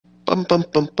Bum bum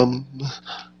bum bum.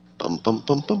 Bum bum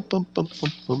bum bum bum bum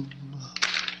bum bum.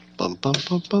 Bum bum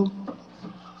bum bum.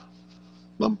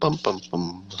 Bum bum bum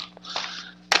bum.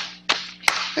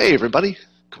 Hey everybody,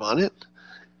 come on in.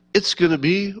 It's going to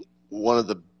be one of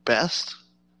the best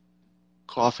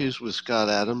coffees with Scott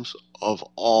Adams of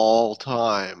all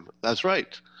time. That's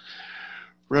right.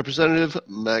 Representative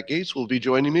Matt Gaetz will be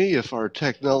joining me if our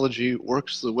technology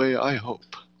works the way I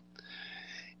hope.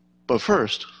 But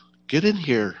first, get in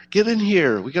here. Get in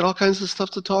here. We got all kinds of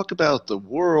stuff to talk about. The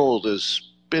world is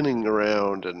spinning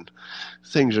around and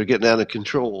things are getting out of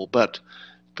control. But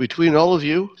between all of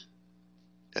you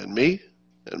and me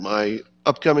and my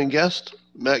upcoming guest,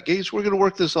 Matt Gaetz, we're going to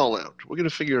work this all out. We're going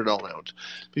to figure it all out.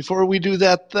 Before we do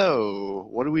that, though,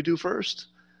 what do we do first?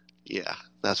 Yeah,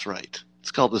 that's right.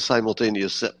 It's called the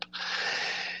simultaneous sip.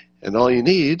 And all you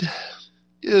need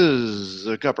is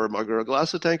a cup or mug or a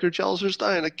glass, a tankard, chalice or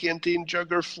stein, a canteen,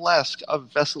 jug or flask, a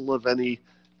vessel of any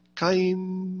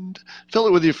kind. Fill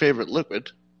it with your favorite liquid.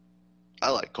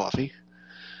 I like coffee.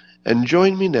 And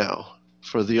join me now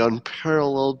for the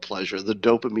unparalleled pleasure, the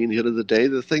dopamine hit of the day,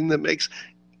 the thing that makes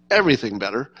everything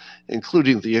better,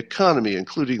 including the economy,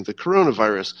 including the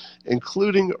coronavirus,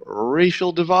 including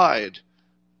racial divide.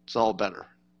 It's all better.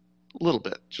 A little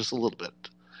bit, just a little bit.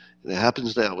 And it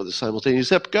happens now with a simultaneous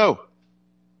sip. Go.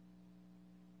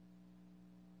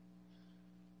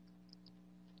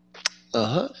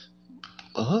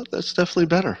 That's definitely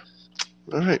better.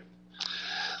 All right.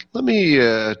 Let me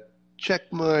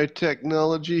check my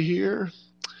technology here.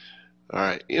 All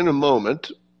right. In a moment,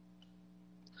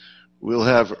 we'll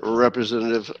have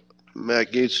Representative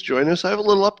Matt Gaetz join us. I have a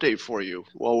little update for you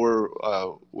while we're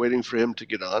waiting for him to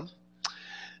get on.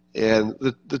 And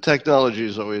the technology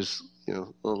is always, a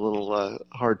little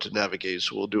hard to navigate,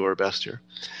 so we'll do our best here.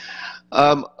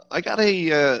 I got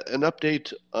an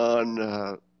update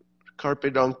on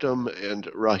Carpe Dunctum and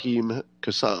Raheem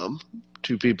Kassam,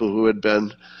 two people who had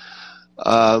been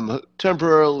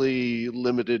temporarily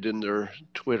limited in their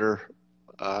Twitter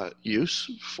use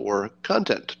for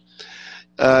content.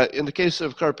 In the case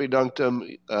of Carpe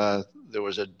Dunctum, there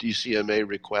was a DCMA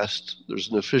request. There's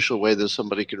an official way that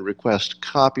somebody can request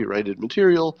copyrighted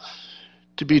material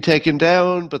to be taken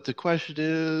down, but the question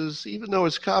is, even though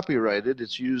it's copyrighted,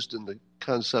 it's used in the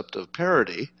concept of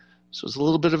parody, so it's a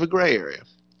little bit of a gray area.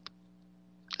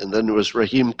 And then there was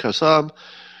Raheem Kassam,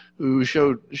 who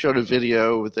showed a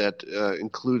video that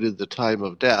included the time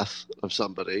of death of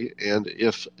somebody, and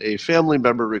if a family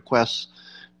member requests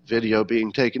video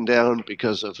being taken down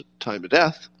because of time of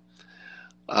death,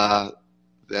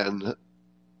 then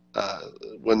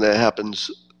when that happens,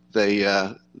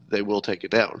 they will take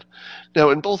it down.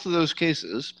 Now, in both of those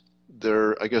cases,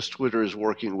 I guess Twitter is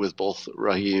working with both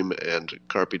Raheem and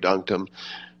Carpe Dunctum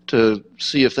to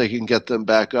see if they can get them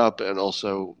back up and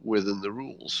also within the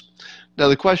rules. Now,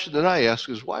 the question that I ask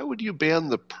is, why would you ban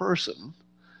the person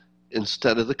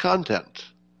instead of the content?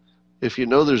 If you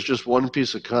know there's just one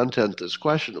piece of content that's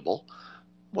questionable,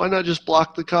 why not just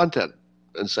block the content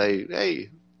and say, hey,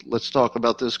 let's talk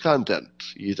about this content.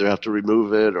 You either have to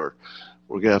remove it or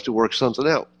we're going to have to work something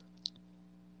out.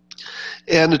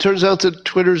 And it turns out that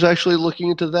Twitter's actually looking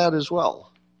into that as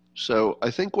well. So I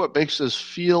think what makes this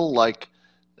feel like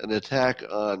an attack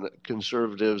on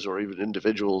conservatives or even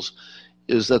individuals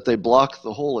is that they block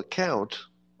the whole account,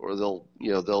 or they'll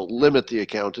limit the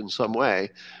account in some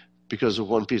way because of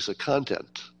one piece of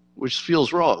content, which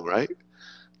feels wrong, right?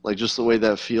 Like, just the way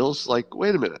that feels, like,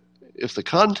 wait a minute, if the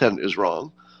content is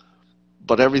wrong,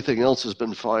 but everything else has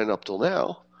been fine up till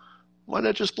now, why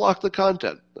not just block the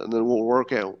content and then we'll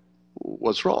work out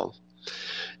what's wrong?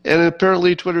 And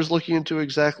apparently Twitter's looking into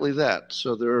exactly that.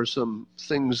 So there are some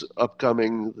things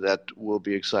upcoming that will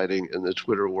be exciting in the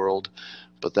Twitter world,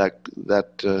 but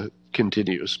that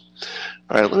continues.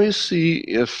 All right, let me see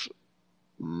if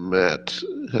Matt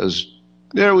has...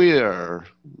 There we are.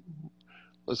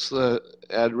 Let's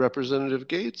add Representative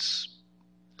Gaetz.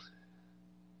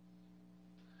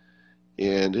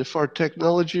 And if our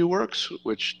technology works,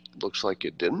 which looks like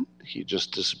it didn't, he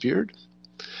just disappeared.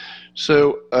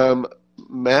 So,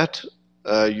 Matt,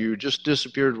 you just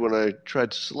disappeared when I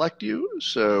tried to select you.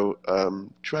 So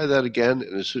try that again,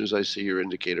 and as soon as I see your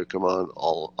indicator come on,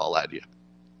 I'll add you.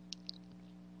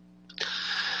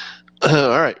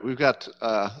 All right, we've got,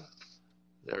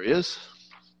 there he is.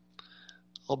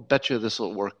 I'll bet you this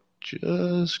will work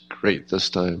just great this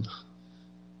time.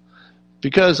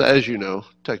 Because, as you know,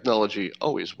 technology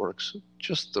always works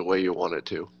just the way you want it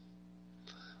to.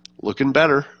 Looking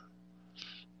better.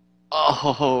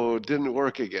 Oh, didn't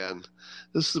work again.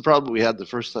 This is the problem we had the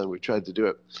first time we tried to do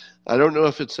it. I don't know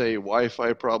if it's a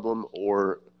Wi-Fi problem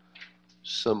or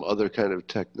some other kind of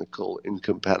technical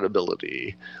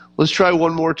incompatibility. Let's try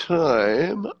one more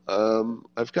time.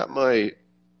 I've got my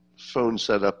phone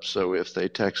set up so if they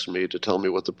text me to tell me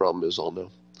what the problem is, I'll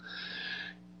know.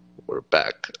 We're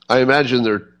back. I imagine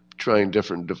they're trying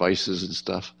different devices and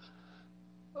stuff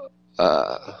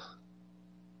to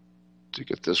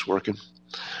get this working.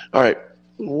 All right.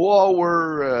 While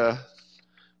we're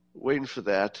waiting for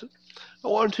that, I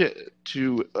wanted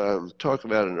to talk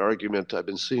about an argument I've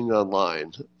been seeing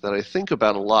online that I think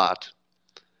about a lot,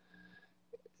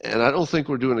 and I don't think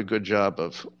we're doing a good job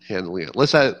of handling it.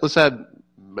 Let's add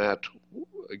Matt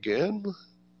again.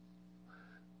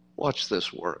 Watch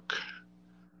this work.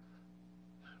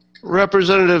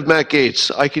 Representative Matt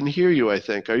Gaetz, I can hear you, I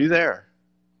think. Are you there?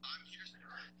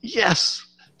 Yes.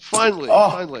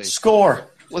 Finally. Score.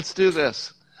 Let's do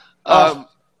this.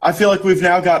 I feel like we've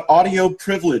now got audio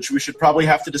privilege. We should probably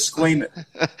have to disclaim it.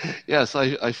 Yes,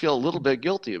 I feel a little bit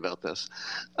guilty about this.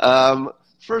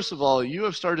 First of all, you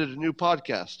have started a new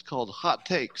podcast called Hot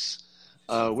Takes,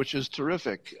 which is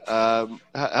terrific.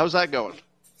 How's that going?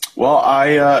 Well,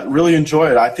 I really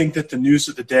enjoy it. I think that the news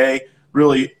of the day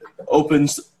really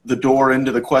opens the door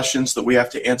into the questions that we have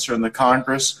to answer in the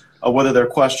Congress, whether they're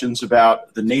questions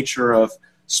about the nature of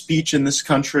speech in this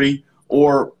country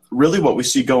or really what we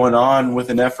see going on with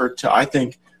an effort to, I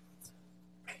think,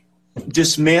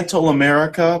 dismantle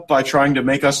America by trying to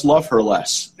make us love her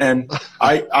less. And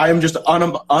I am just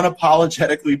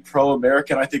unapologetically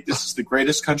pro-American. I think this is the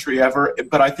greatest country ever.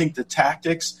 But I think the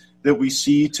tactics that we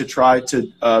see to try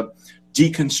to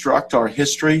deconstruct our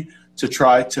history, to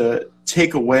try to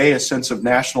take away a sense of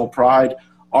national pride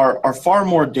are far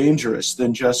more dangerous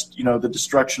than just, the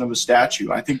destruction of a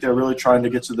statue. I think they're really trying to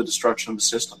get to the destruction of the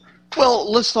system.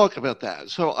 Well, let's talk about that.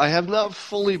 So I have not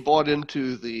fully bought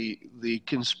into the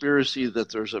conspiracy that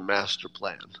there's a master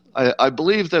plan. I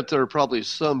believe that there are probably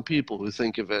some people who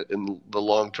think of it in the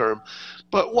long term,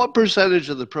 but what percentage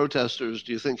of the protesters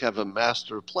do you think have a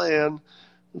master plan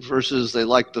versus they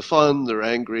like the fun, they're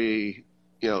angry,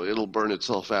 it'll burn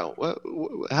itself out?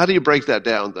 How do you break that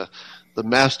down, the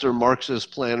master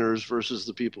Marxist planners versus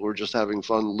the people who are just having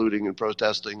fun looting and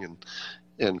protesting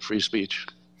and free speech?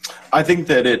 I think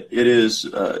that it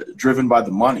is driven by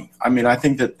the money. I mean, I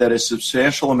think that a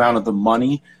substantial amount of the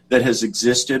money that has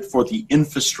existed for the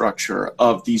infrastructure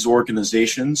of these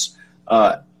organizations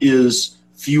is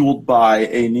fueled by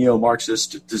a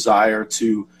neo-Marxist desire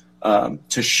to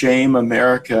shame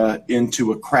America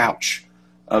into a crouch,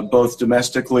 both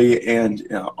domestically and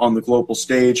on the global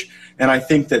stage. And I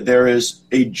think that there is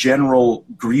a general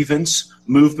grievance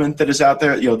movement that is out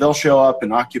there. They'll show up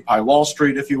and occupy Wall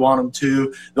Street if you want them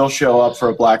to. They'll show up for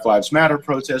a Black Lives Matter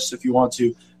protest if you want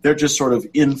to. They're just sort of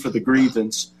in for the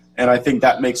grievance. And I think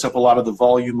that makes up a lot of the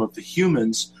volume of the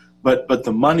humans. But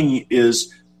the money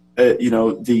is,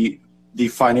 the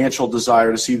financial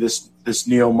desire to see this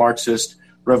neo-Marxist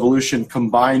revolution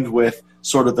combined with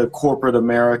sort of the corporate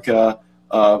America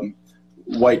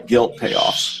white guilt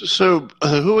payoffs. So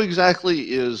who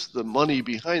exactly is the money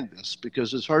behind this?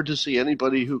 Because it's hard to see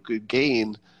anybody who could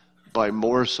gain by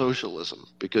more socialism,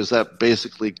 because that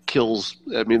basically kills.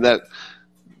 I mean, that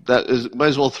is, might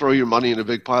as well throw your money in a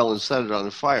big pile and set it on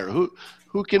fire.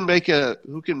 Who can make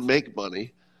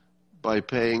money by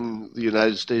paying the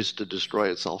United States to destroy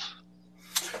itself?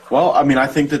 Well, I mean, I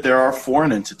think that there are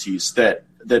foreign entities that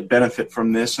benefit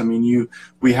from this. I mean,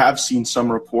 we have seen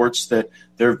some reports that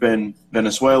there have been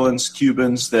Venezuelans,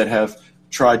 Cubans that have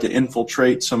tried to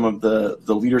infiltrate some of the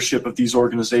leadership of these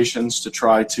organizations to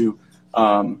try to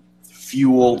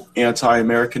fuel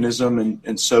anti-Americanism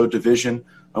and sow division.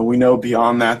 We know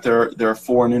beyond that there are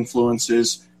foreign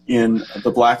influences in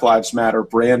the Black Lives Matter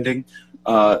branding,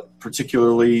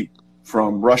 particularly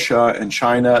from Russia and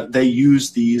China. They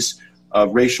use these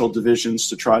racial divisions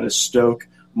to try to stoke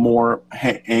more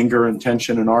anger and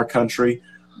tension in our country.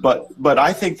 But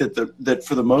I think that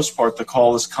for the most part, the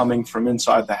call is coming from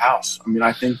inside the house. I mean,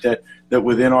 I think that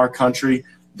within our country,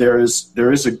 there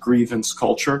is a grievance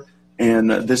culture, and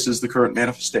this is the current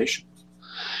manifestation.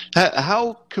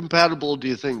 How compatible do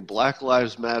you think Black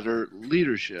Lives Matter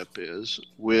leadership is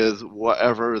with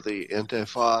whatever the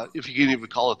Antifa, if you can even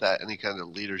call it that, any kind of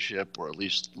leadership or at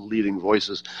least leading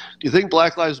voices? Do you think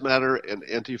Black Lives Matter and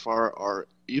Antifa are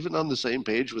even on the same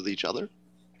page with each other?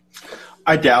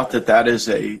 I doubt that is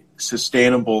a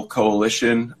sustainable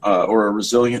coalition or a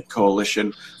resilient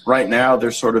coalition. Right now, they're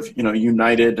sort of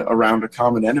united around a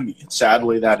common enemy. And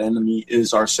sadly, that enemy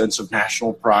is our sense of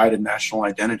national pride and national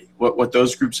identity. What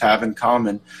those groups have in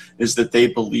common is that they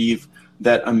believe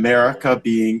that America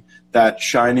being that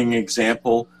shining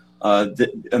example,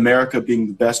 that America being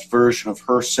the best version of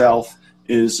herself,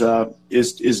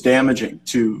 is damaging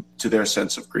to their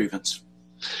sense of grievance.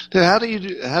 Now,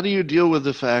 how do you deal with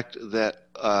the fact that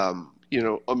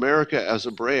America as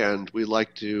a brand, we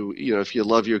like to, if you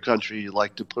love your country, you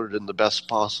like to put it in the best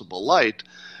possible light,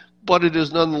 but it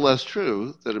is nonetheless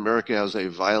true that America has a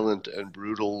violent and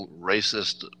brutal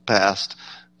racist past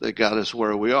that got us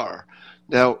where we are.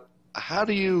 Now, how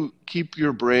do you keep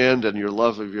your brand and your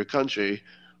love of your country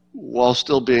while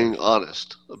still being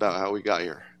honest about how we got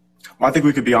here? Well, I think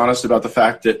we could be honest about the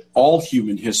fact that all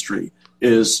human history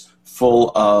is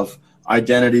full of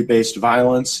identity-based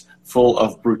violence, full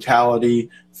of brutality,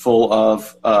 full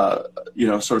of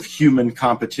sort of human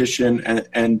competition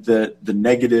and the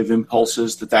negative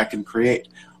impulses that can create.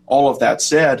 All of that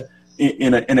said,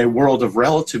 in a world of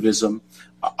relativism,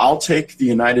 I'll take the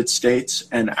United States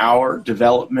and our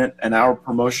development and our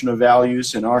promotion of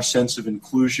values and our sense of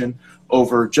inclusion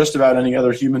over just about any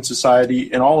other human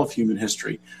society in all of human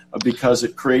history, because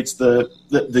it creates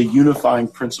the unifying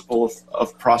principle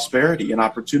of prosperity and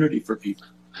opportunity for people.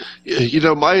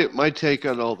 My take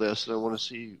on all this, and I want to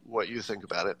see what you think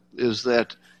about it, is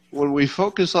that when we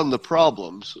focus on the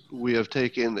problems, we have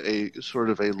taken a sort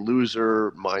of a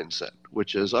loser mindset,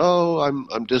 which is,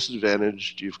 I'm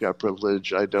disadvantaged, you've got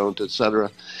privilege, I don't,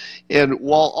 etc. And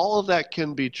while all of that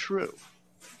can be true,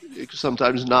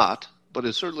 sometimes not, but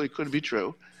it certainly could be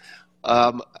true,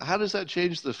 how does that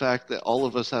change the fact that all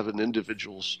of us have an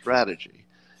individual strategy?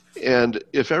 And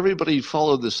if everybody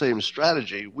followed the same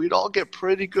strategy, we'd all get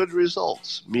pretty good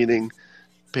results, meaning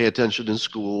pay attention in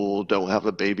school, don't have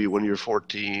a baby when you're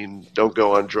 14, don't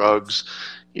go on drugs,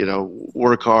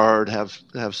 work hard, have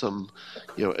some,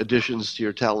 additions to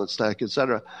your talent stack,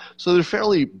 etc. So they're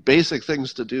fairly basic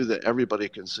things to do that everybody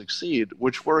can succeed,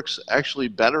 which works actually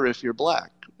better if you're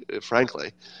black,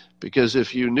 frankly. Because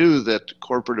if you knew that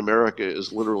corporate America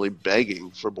is literally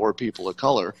begging for more people of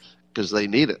color because they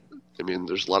need it, I mean,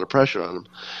 there's a lot of pressure on them.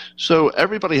 So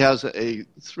everybody has a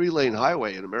 3-lane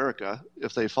highway in America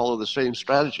if they follow the same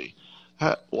strategy.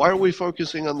 Why are we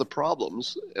focusing on the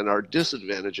problems and our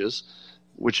disadvantages,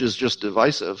 which is just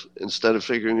divisive, instead of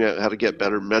figuring out how to get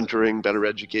better mentoring, better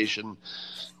education,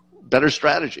 better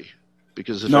strategy?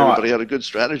 Because if everybody had a good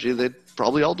strategy, they'd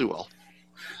probably all do well.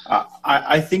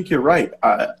 I think you're right.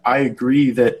 I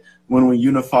agree that when we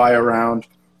unify around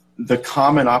the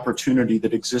common opportunity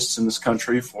that exists in this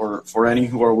country for any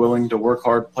who are willing to work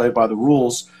hard, play by the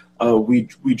rules, we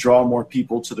draw more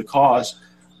people to the cause.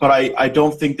 But I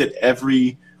don't think that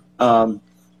every sort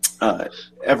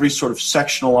of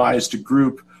sectionalized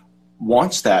group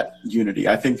wants that unity.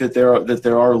 I think that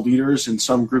there are leaders in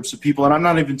some groups of people, and I'm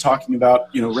not even talking about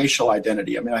racial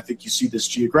identity. I mean, I think you see this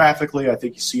geographically. I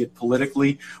think you see it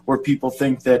politically, where people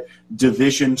think that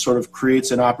division sort of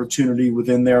creates an opportunity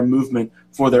within their movement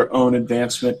for their own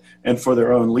advancement and for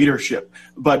their own leadership.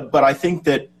 But I think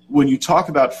that when you talk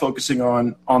about focusing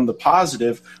on the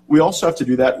positive, we also have to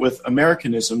do that with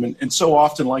Americanism. And so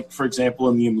often, like, for example,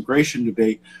 in the immigration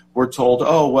debate, we're told,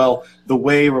 the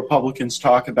way Republicans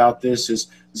talk about this is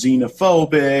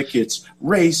xenophobic, it's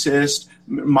racist.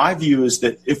 My view is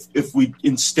that if we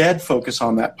instead focus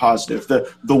on that positive,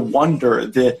 the wonder,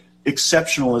 the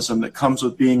exceptionalism that comes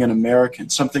with being an American,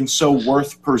 something so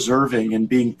worth preserving and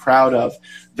being proud of,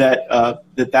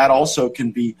 that also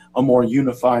can be a more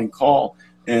unifying call.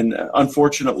 And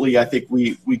unfortunately, I think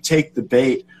we take the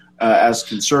bait as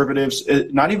conservatives,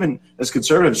 not even as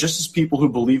conservatives, just as people who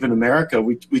believe in America,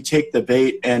 we take the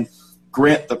bait and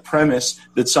grant the premise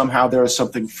that somehow there is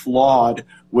something flawed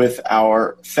with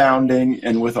our founding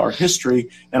and with our history.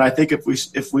 And I think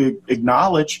if we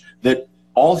acknowledge that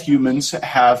all humans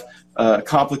have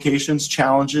complications,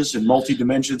 challenges, and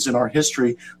multi-dimensions in our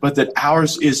history, but that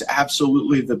ours is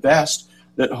absolutely the best,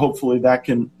 that hopefully that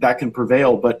can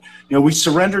prevail. But we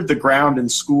surrendered the ground in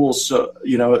schools,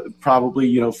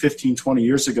 probably 15, 20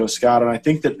 years ago, Scott, and I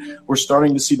think that we're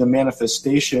starting to see the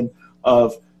manifestation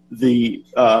of the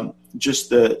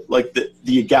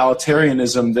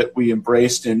egalitarianism that we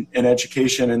embraced in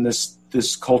education and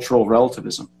this cultural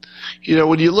relativism.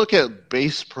 When you look at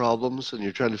base problems and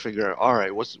you're trying to figure out, all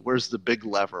right, where's the big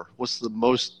lever? What's the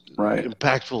most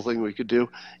impactful thing we could do?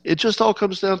 It just all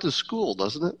comes down to school,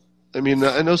 doesn't it? I mean,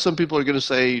 I know some people are going to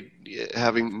say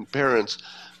having parents,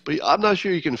 but I'm not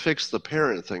sure you can fix the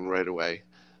parent thing right away.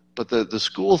 But the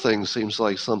school thing seems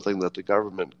like something that the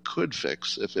government could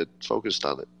fix if it focused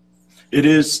on it. It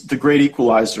is the great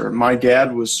equalizer. My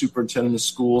dad was superintendent of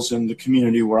schools in the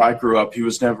community where I grew up. He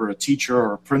was never a teacher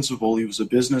or a principal. He was a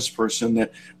business person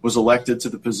that was elected to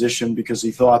the position because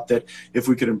he thought that if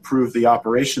we could improve the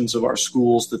operations of our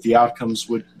schools, that the outcomes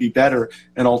would be better,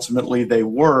 and ultimately they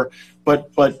were.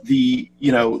 But the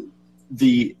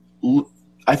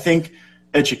I think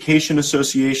education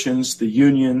associations, the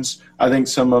unions, I think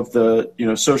some of the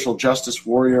social justice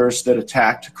warriors that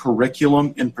attacked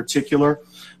curriculum in particular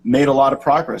made a lot of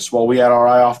progress while we had our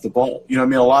eye off the ball. A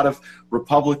lot of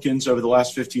Republicans over the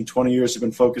last 15, 20 years have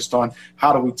been focused on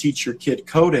how do we teach your kid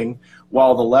coding,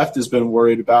 while the left has been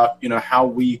worried about, how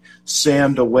we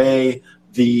sand away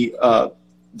the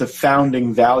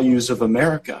founding values of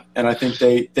America. And I think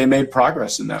they made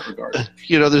progress in that regard.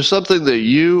 There's something that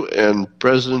you and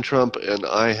President Trump and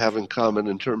I have in common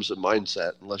in terms of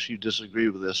mindset, unless you disagree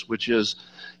with this, which is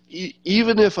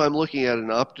even if I'm looking at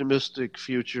an optimistic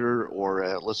future or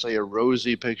let's say a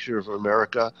rosy picture of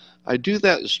America, I do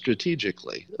that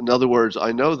strategically. In other words,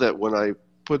 I know that when I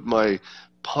put my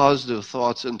positive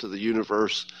thoughts into the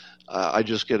universe, I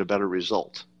just get a better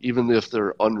result, even if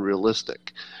they're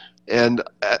unrealistic. And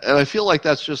I feel like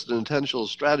that's just an intentional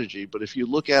strategy. But if you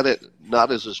look at it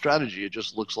not as a strategy, it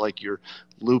just looks like you're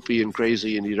loopy and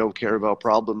crazy and you don't care about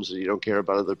problems and you don't care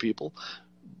about other people.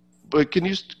 But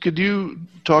could you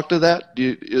talk to that?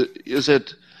 Is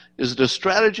it a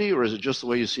strategy or is it just the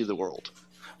way you see the world?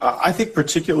 I think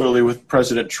particularly with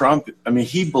President Trump,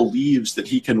 he believes that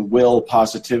he can will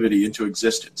positivity into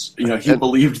existence. He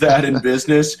believed that in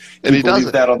business. He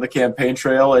believed that on the campaign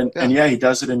trail. And he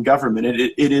does it in government.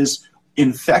 It is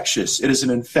infectious. It is an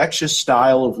infectious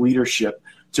style of leadership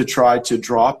to try to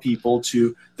draw people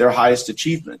to their highest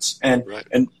achievements. And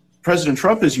President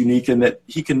Trump is unique in that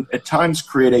he can at times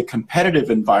create a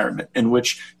competitive environment in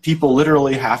which people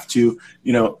literally have to,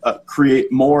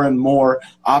 create more and more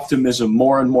optimism,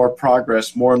 more and more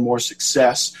progress, more and more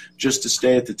success just to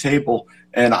stay at the table.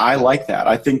 And I like that.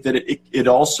 I think that it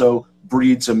also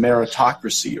breeds a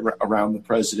meritocracy around the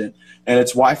president. And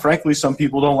it's why, frankly, some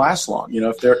people don't last long.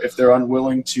 If they're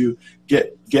unwilling to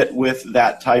get with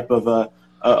that type of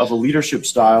a leadership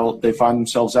style, they find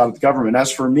themselves out of the government.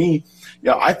 As for me,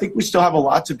 I think we still have a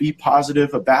lot to be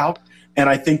positive about, and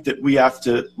I think that we have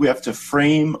to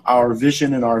frame our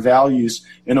vision and our values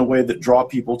in a way that draw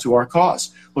people to our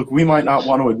cause. Look, we might not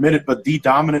want to admit it, but the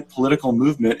dominant political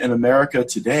movement in America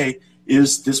today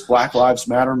is this Black Lives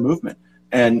Matter movement,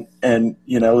 and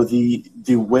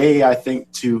the way I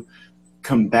think to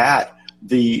combat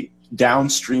the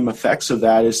downstream effects of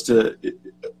that is to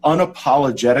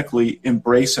unapologetically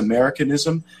embrace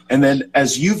Americanism, and then,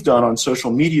 as you've done on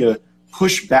social media,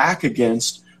 push back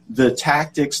against the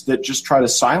tactics that just try to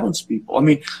silence people.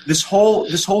 This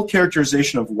whole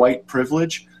characterization of white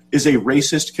privilege is a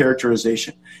racist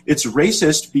characterization. It's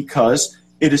racist because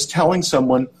it is telling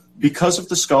someone, because of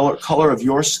the color of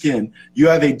your skin, you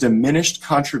have a diminished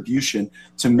contribution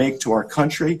to make to our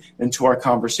country and to our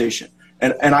conversation.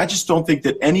 And I just don't think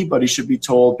that anybody should be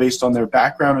told based on their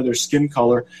background or their skin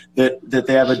color that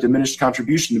they have a diminished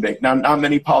contribution to make. Now, not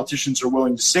many politicians are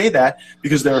willing to say that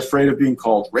because they're afraid of being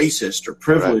called racist or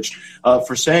privileged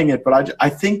for saying it. But I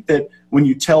think that when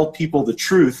you tell people the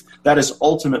truth, that is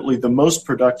ultimately the most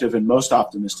productive and most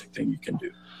optimistic thing you can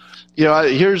do.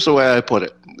 Here's the way I put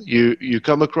it. You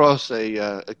come across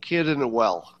a kid in a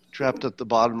well, trapped at the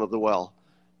bottom of the well.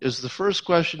 Is the first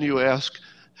question you ask,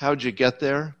 how'd you get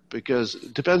there? Because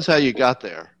it depends how you got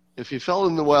there. If you fell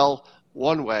in the well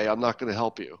one way, I'm not going to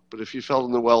help you. But if you fell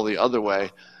in the well the other way,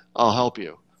 I'll help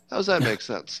you. How does that make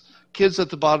sense? Kids at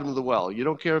the bottom of the well. You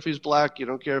don't care if he's black. You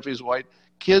don't care if he's white.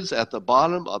 Kids at the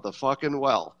bottom of the fucking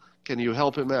well. Can you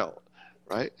help him out?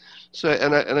 Right? So,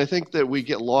 and I think that we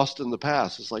get lost in the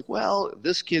past. It's like, well,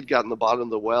 this kid got in the bottom of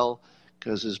the well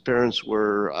because his parents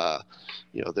were,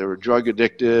 they were drug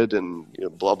addicted and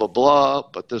blah, blah, blah.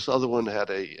 But this other one had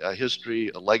a history,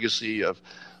 a legacy of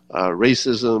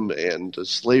racism and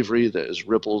slavery that has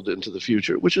rippled into the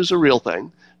future, which is a real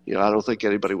thing. I don't think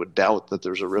anybody would doubt that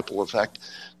there's a ripple effect.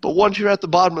 But once you're at the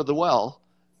bottom of the well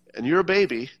and you're a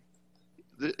baby,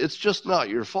 it's just not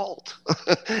your fault.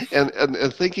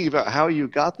 and thinking about how you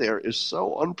got there is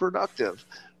so unproductive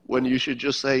when you should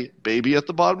just say, baby at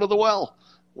the bottom of the well.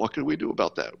 What can we do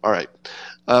about that? All right.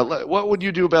 What would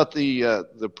you do about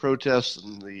the protests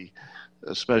and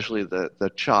especially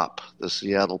the CHOP, the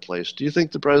Seattle place? Do you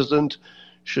think the president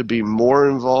should be more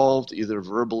involved, either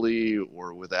verbally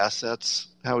or with assets?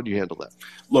 How would you handle that?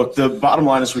 Look, the bottom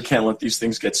line is we can't let these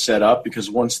things get set up because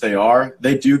once they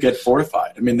do get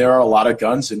fortified. There are a lot of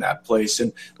guns in that place.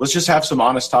 And let's just have some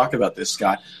honest talk about this,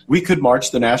 Scott. We could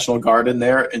march the National Guard in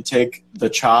there and take the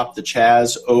CHOP, the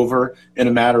Chaz over in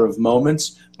a matter of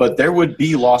moments, but there would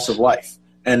be loss of life.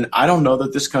 And I don't know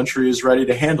that this country is ready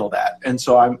to handle that. And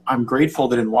so I'm grateful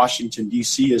that in Washington,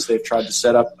 D.C., as they've tried to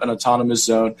set up an autonomous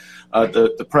zone,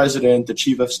 the president, the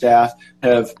chief of staff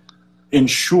have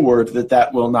ensured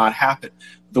that will not happen.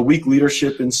 The weak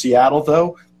leadership in Seattle,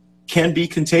 though, can be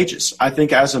contagious. I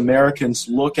think as Americans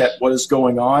look at what is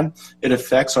going on, it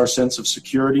affects our sense of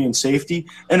security and safety.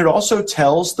 And it also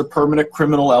tells the permanent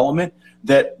criminal element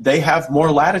that they have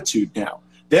more latitude now.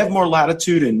 They have more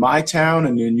latitude in my town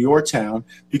and in your town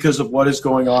because of what is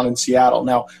going on in Seattle.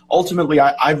 Now, ultimately,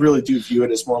 I really do view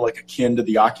it as more like akin to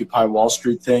the Occupy Wall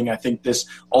Street thing. I think this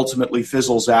ultimately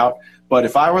fizzles out. But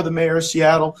if I were the mayor of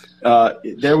Seattle,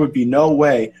 there would be no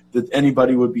way that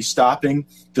anybody would be stopping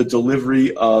the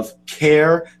delivery of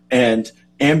care and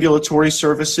ambulatory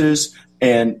services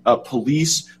and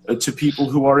police to people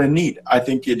who are in need. I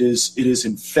think it is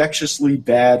infectiously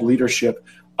bad leadership.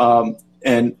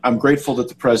 And I'm grateful that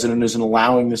the president isn't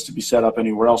allowing this to be set up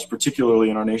anywhere else, particularly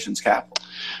in our nation's capital.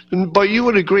 But you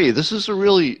would agree, this is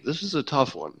a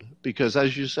tough one because,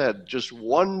 as you said, just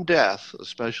one death,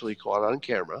 especially caught on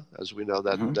camera, as we know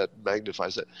that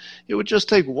magnifies it. It would just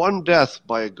take one death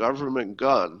by a government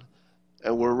gun,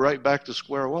 and we're right back to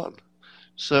square one.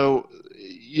 So,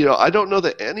 I don't know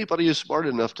that anybody is smart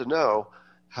enough to know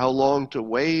how long to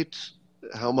wait,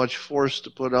 how much force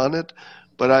to put on it.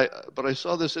 But I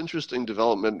saw this interesting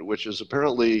development, which is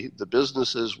apparently the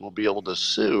businesses will be able to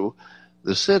sue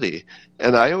the city.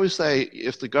 And I always say,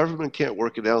 if the government can't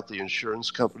work it out, the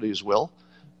insurance companies will,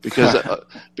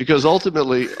 because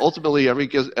ultimately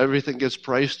everything gets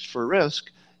priced for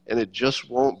risk, and it just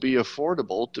won't be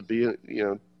affordable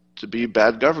to be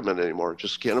bad government anymore. It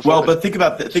just can't afford it. Well, but think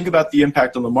about the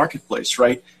impact on the marketplace,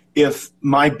 right? If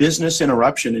my business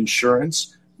interruption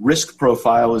insurance risk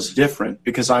profile is different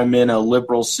because I'm in a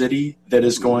liberal city that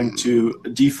is going to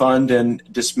defund and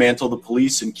dismantle the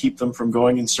police and keep them from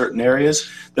going in certain areas,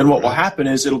 then what will happen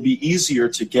is it'll be easier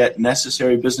to get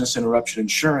necessary business interruption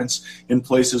insurance in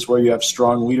places where you have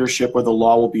strong leadership where the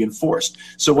law will be enforced.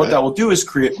 So what that will do is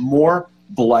create more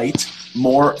blight,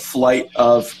 more flight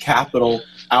of capital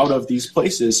out of these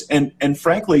places. And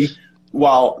frankly,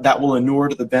 while that will inure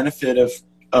to the benefit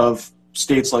of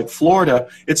states like Florida,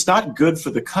 it's not good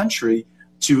for the country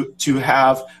to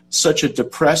have such a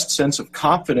depressed sense of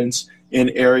confidence in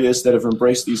areas that have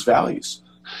embraced these values.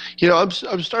 I'm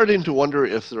starting to wonder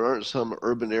if there aren't some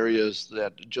urban areas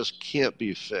that just can't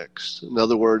be fixed. In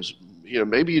other words,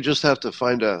 maybe you just have to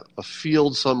find a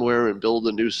field somewhere and build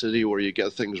a new city where you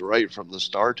get things right from the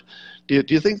start. Do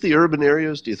you think the urban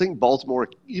areas, do you think Baltimore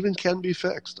even can be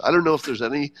fixed? I don't know if there's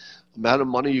any amount of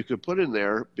money you could put in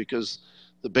there, because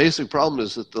the basic problem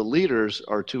is that the leaders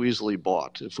are too easily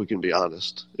bought, if we can be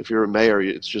honest. If you're a mayor,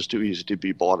 it's just too easy to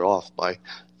be bought off by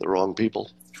the wrong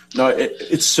people. No,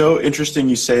 it's so interesting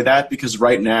you say that, because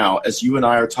right now, as you and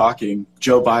I are talking,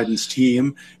 Joe Biden's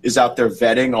team is out there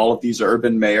vetting all of these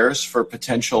urban mayors for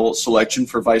potential selection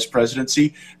for vice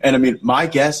presidency. And I mean, my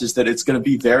guess is that it's going to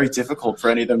be very difficult for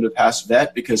any of them to pass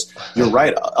vet, because you're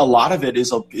right. A lot of it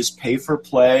is pay for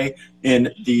play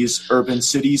in these urban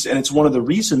cities. And it's one of the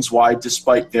reasons why,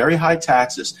 despite very high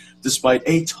taxes, despite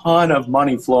a ton of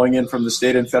money flowing in from the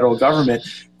state and federal government,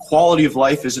 quality of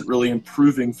life isn't really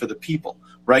improving for the people.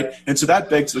 Right. And so that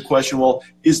begs the question, well,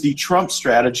 is the Trump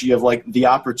strategy of like the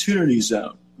opportunity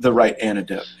zone the right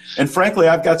antidote? And frankly,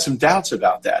 I've got some doubts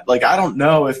about that. Like, I don't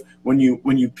know if when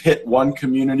you pit one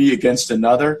community against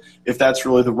another, if that's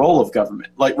really the role of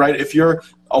government. Like, right, if you're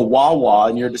a Wawa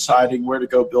and you're deciding where to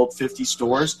go build 50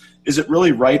 stores, is it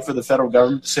really right for the federal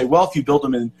government to say, well, if you build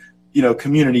them in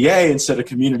community A instead of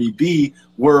community B,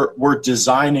 we're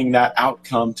designing that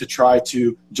outcome to try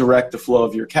to direct the flow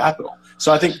of your capital?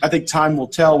 So I think time will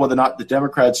tell whether or not the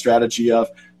Democrat strategy of,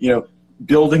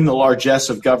 building the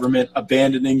largesse of government,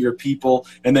 abandoning your people,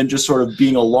 and then just sort of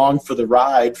being along for the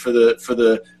ride for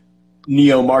the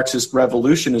neo-Marxist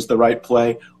revolution is the right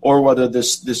play, or whether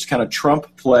this kind of Trump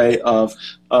play of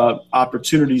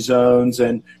opportunity zones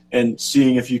and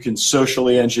seeing if you can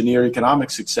socially engineer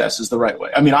economic success is the right way.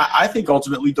 I mean, I think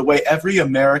ultimately the way every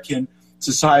American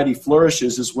society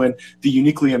flourishes is when the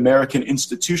uniquely American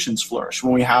institutions flourish,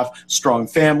 when we have strong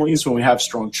families, when we have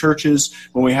strong churches,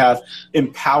 when we have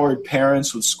empowered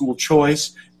parents with school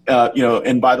choice.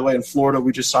 And by the way, in Florida,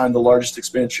 we just signed the largest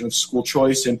expansion of school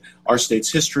choice in our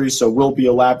state's history, so we'll be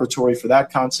a laboratory for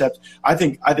that concept. I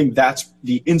think that's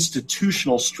the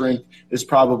institutional strength is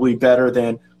probably better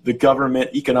than the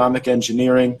government economic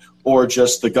engineering or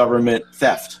just the government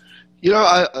theft.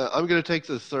 I'm going to take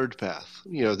the third path.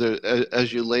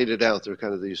 As you laid it out, there are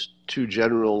kind of these two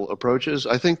general approaches.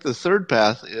 I think the third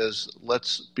path is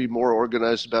let's be more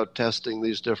organized about testing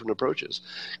these different approaches.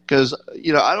 Because,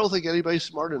 I don't think anybody's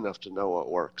smart enough to know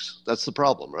what works. That's the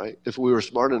problem, right? If we were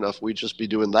smart enough, we'd just be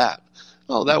doing that.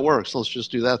 Oh, that works. Let's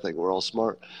just do that thing. We're all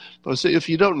smart. But see, if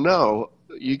you don't know,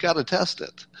 you got to test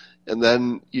it. And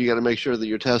then you got to make sure that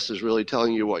your test is really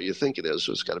telling you what you think it is.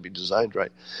 So it's got to be designed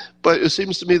right. But it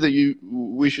seems to me that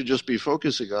we should just be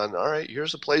focusing on, all right,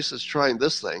 here's a place that's trying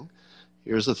this thing.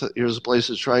 Here's a place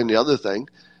that's trying the other thing.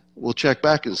 We'll check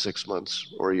back in 6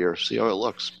 months or a year, see how it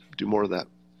looks, do more of that.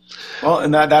 Well,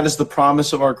 and that is the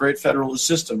promise of our great federalist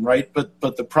system, right?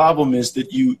 But the problem is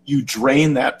that you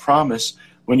drain that promise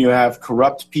when you have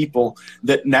corrupt people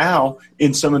that now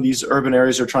in some of these urban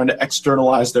areas are trying to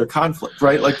externalize their conflict,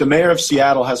 right? Like the mayor of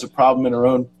Seattle has a problem in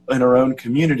her own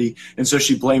community, and so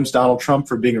she blames Donald Trump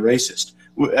for being a racist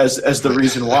as the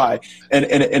reason why. And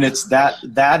it's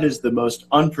that is the most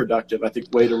unproductive, I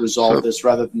think, way to resolve this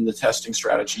rather than the testing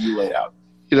strategy you laid out.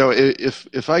 You know,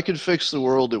 if I could fix the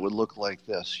world, it would look like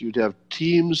this. You'd have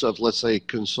teams of, let's say,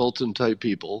 consultant-type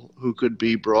people who could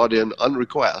be brought in on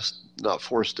request, not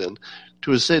forced in,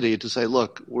 to a city to say,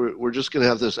 look, we're just going to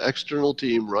have this external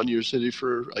team run your city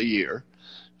for a year,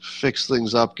 fix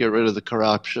things up, get rid of the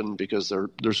corruption because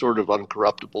they're sort of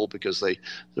uncorruptible because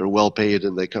they're well paid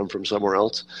and they come from somewhere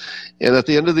else. And at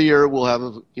the end of the year, we'll have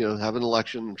an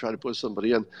election and try to put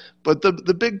somebody in. But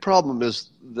the big problem is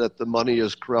that the money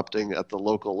is corrupting at the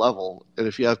local level. And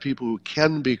if you have people who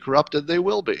can be corrupted, they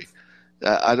will be.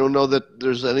 I don't know that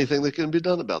there's anything that can be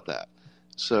done about that.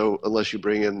 So unless you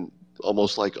bring in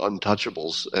almost like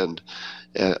untouchables. And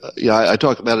I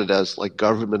talk about it as like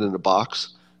government in a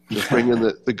box. Just bring in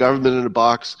the government in a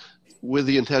box with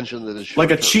the intention that it's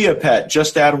like a chia pet.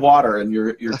 Just add water and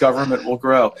your government will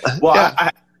grow. Well, yeah.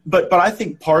 But I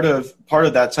think part of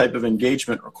that type of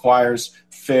engagement requires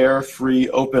fair, free,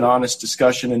 open, honest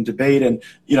discussion and debate. And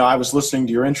I was listening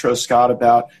to your intro, Scott,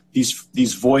 about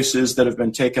these voices that have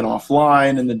been taken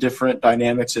offline and the different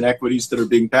dynamics and equities that are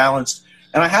being balanced.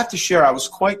 And I have to share, I was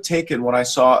quite taken when I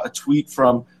saw a tweet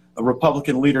from a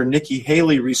Republican leader, Nikki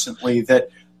Haley, recently, that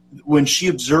when she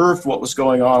observed what was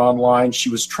going on online, she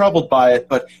was troubled by it,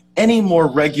 but any more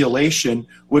regulation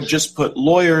would just put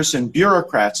lawyers and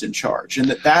bureaucrats in charge,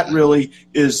 and that really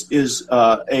is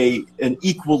an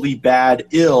equally bad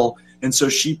ill. And so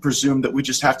she presumed that we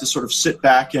just have to sort of sit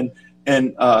back and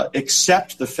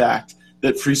accept the fact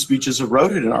that free speech is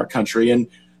eroded in our country. And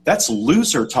that's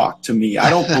loser talk to me. I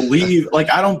don't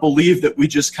believe that we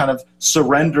just kind of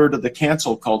surrender to the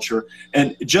cancel culture.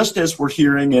 And just as we're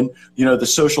hearing in, the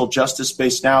social justice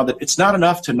space now that it's not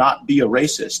enough to not be a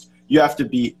racist. You have to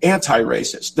be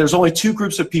anti-racist. There's only two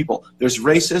groups of people. There's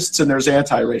racists and there's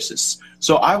anti-racists.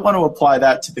 So I want to apply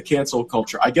that to the cancel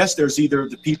culture. I guess there's either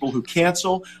the people who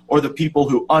cancel or the people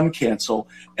who uncancel.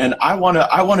 And I want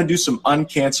to do some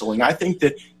uncanceling. I think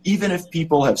that even if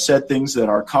people have said things that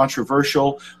are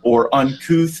controversial or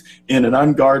uncouth in an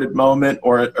unguarded moment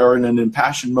or in an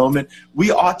impassioned moment,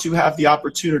 we ought to have the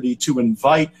opportunity to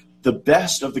invite the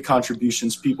best of the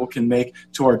contributions people can make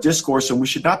to our discourse, and we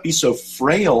should not be so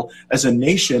frail as a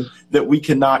nation that we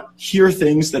cannot hear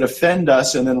things that offend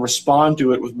us and then respond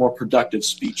to it with more productive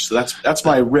speech. So that's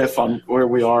my riff on where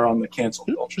we are on the cancel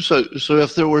culture. So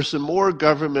if there were some more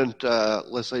government,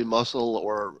 let's say, muscle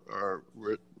or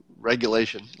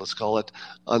regulation, let's call it,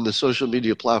 on the social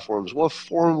media platforms, what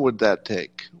form would that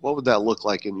take? What would that look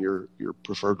like in your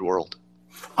preferred world?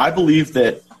 I believe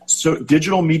that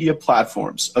digital media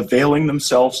platforms availing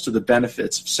themselves to the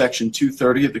benefits of Section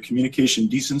 230 of the Communication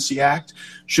Decency Act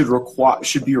should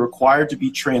be required to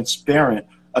be transparent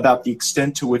about the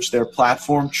extent to which their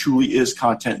platform truly is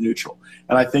content neutral.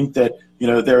 And I think that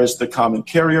there is the common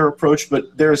carrier approach,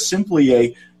 but there is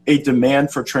simply a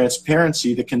demand for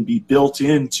transparency that can be built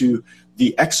into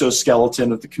the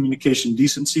exoskeleton of the Communication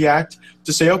Decency Act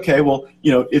to say, okay, well,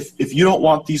 if you don't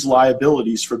want these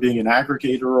liabilities for being an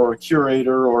aggregator or a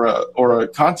curator or a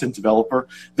content developer,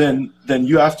 then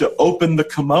you have to open the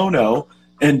kimono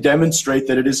and demonstrate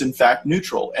that it is in fact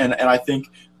neutral. And I think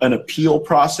an appeal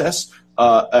process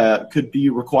could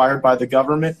be required by the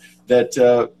government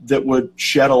that would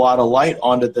shed a lot of light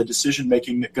onto the decision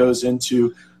making that goes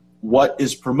into what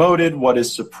is promoted, what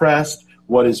is suppressed,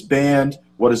 what is banned,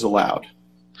 what is allowed.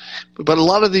 But a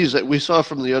lot of these that we saw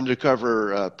from the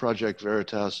Undercover Project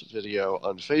Veritas video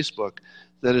on Facebook,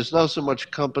 that it's not so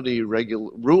much company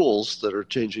rules that are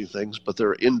changing things, but there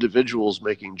are individuals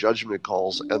making judgment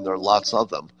calls, and there are lots of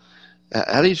them.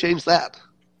 How do you change that?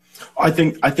 I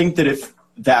think that if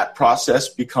that process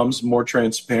becomes more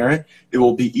transparent, it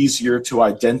will be easier to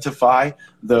identify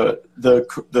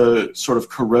the sort of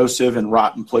corrosive and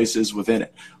rotten places within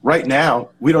it. Right now,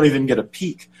 we don't even get a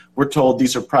peek. We're told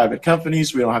these are private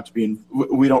companies. We don't have to be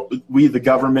we the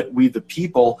government, we the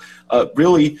people,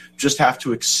 really just have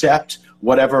to accept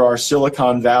whatever our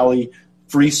Silicon Valley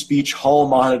free speech hall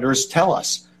monitors tell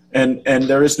us. And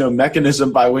there is no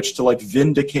mechanism by which to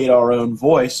vindicate our own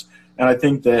voice. And I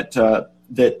think that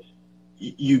that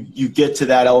you get to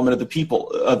that element of the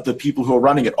people who are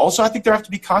running it. Also, I think there have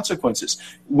to be consequences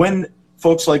when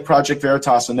folks like Project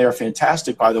Veritas, and they are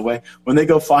fantastic, by the way, when they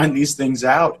go find these things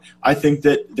out. I think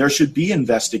that there should be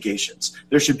investigations.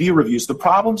 There should be reviews. The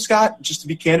problem, Scott, just to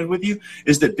be candid with you,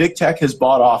 is that big tech has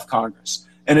bought off Congress.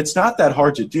 And it's not that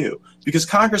hard to do because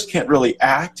Congress can't really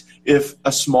act if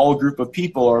a small group of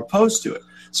people are opposed to it.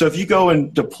 So if you go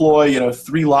and deploy,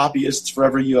 3 lobbyists for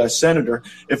every U.S. senator,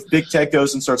 if big tech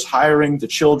goes and starts hiring the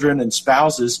children and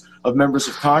spouses of members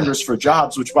of Congress for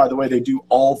jobs, which, by the way, they do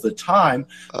all the time,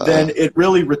 then it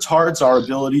really retards our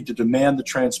ability to demand the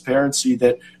transparency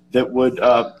that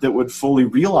would fully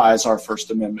realize our First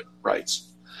Amendment rights.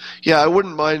 Yeah, I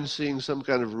wouldn't mind seeing some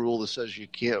kind of rule that says you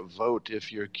can't vote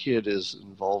if your kid is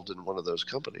involved in one of those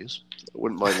companies. I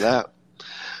wouldn't mind that.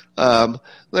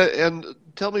 And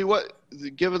tell me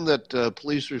given that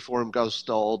police reform got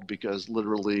stalled because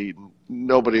literally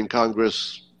nobody in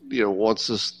Congress, wants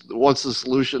the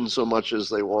solution so much as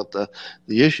they want the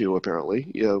issue. Apparently,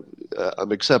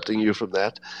 I'm accepting you from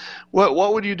that.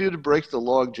 What would you do to break the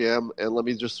log jam? And let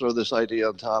me just throw this idea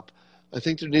on top. I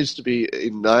think there needs to be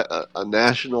a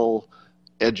national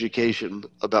education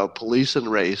about police and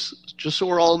race, just so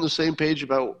we're all on the same page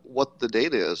about what the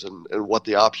data is and what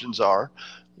the options are.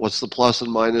 What's the plus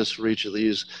and minus for each of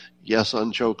these? Yes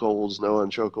on chokeholds, no on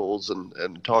chokeholds,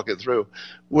 and talk it through.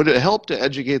 Would it help to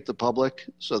educate the public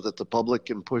so that the public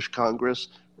can push Congress,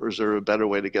 or is there a better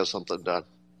way to get something done?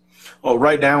 Well,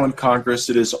 right now in Congress,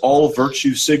 it is all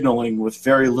virtue signaling with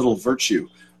very little virtue.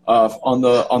 On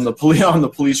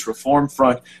the police reform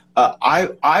front,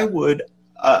 I would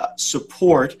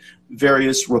support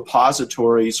various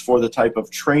repositories for the type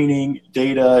of training,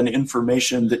 data, and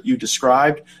information that you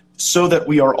described, so that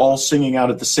we are all singing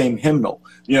out at the same hymnal.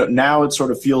 Now it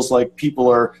sort of feels like people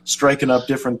are striking up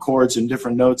different chords and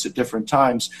different notes at different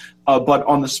times. But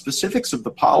on the specifics of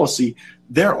the policy,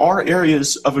 there are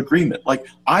areas of agreement. Like,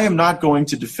 I am not going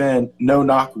to defend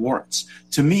no-knock warrants.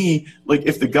 To me, like,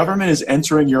 if the government is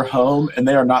entering your home and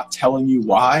they are not telling you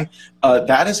why,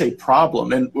 that is a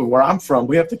problem. And where I'm from,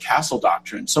 we have the Castle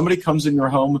Doctrine. Somebody comes in your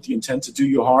home with the intent to do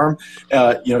you harm,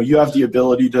 you have the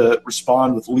ability to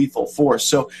respond with lethal force.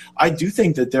 So I do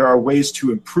think that there are ways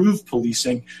to improve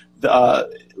policing,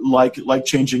 like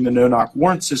changing the no-knock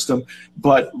warrant system.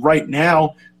 But right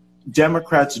now,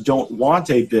 Democrats don't want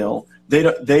a bill.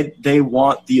 They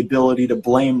want the ability to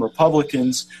blame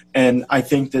Republicans, and I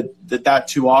think that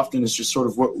too often is just sort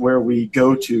of where we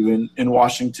go to in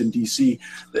Washington, D.C.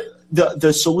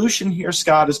 The solution here,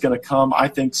 Scott, is going to come, I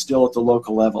think, still at the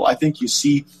local level. I think you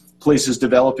see places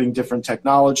developing different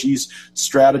technologies,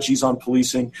 strategies on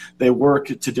policing. They work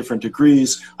to different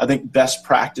degrees. I think best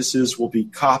practices will be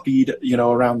copied,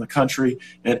 around the country,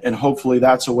 and hopefully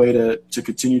that's a way to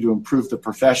continue to improve the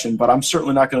profession. But I'm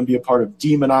certainly not going to be a part of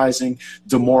demonizing,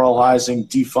 demoralizing,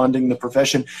 defunding the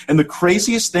profession. And the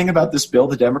craziest thing about this bill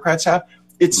the Democrats have,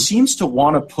 it seems to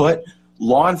want to put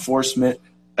law enforcement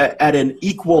at an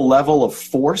equal level of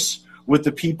force with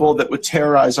the people that would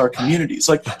terrorize our communities.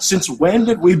 Like, since when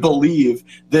did we believe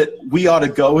that we ought to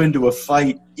go into a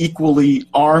fight equally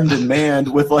armed and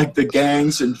manned with, like, the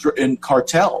gangs and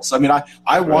cartels? I mean,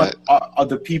 I want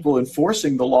the people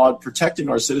enforcing the law and protecting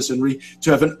our citizenry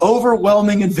to have an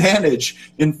overwhelming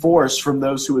advantage in force from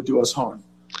those who would do us harm.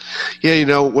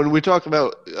 Yeah, when we talk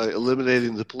about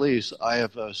eliminating the police, I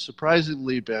have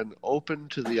surprisingly been open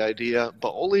to the idea,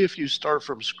 but only if you start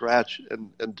from scratch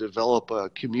and develop a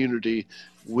community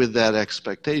with that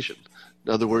expectation.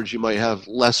 In other words, you might have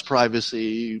less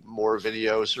privacy, more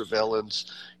video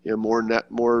surveillance, more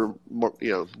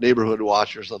neighborhood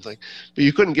watch or something. But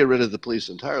you couldn't get rid of the police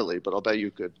entirely, but I'll bet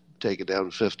you could take it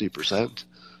down 50%.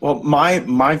 Well,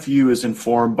 my view is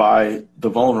informed by the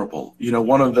vulnerable.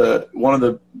 One of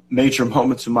the major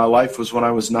moments in my life was when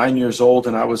I was 9 years old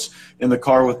and I was in the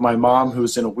car with my mom, who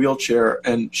was in a wheelchair,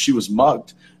 and she was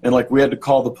mugged. And, like, we had to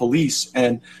call the police.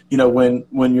 And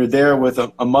when you're there with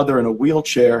a mother in a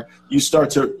wheelchair, you start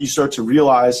to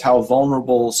realize how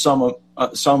vulnerable some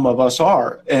of us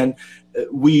are. And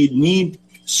we need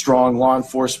strong law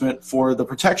enforcement for the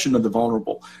protection of the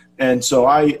vulnerable. And so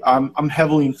I'm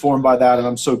heavily informed by that, and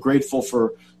I'm so grateful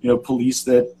for police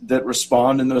that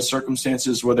respond in those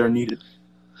circumstances where they're needed.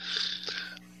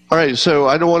 All right, so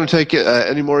I don't want to take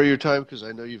any more of your time because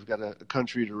I know you've got a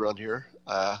country to run here.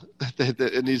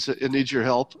 It needs your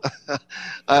help.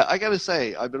 I got to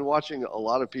say, I've been watching a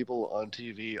lot of people on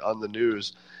TV, on the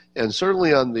news, and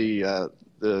certainly on the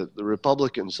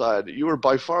Republican side. You are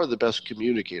by far the best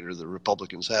communicator the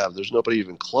Republicans have. There's nobody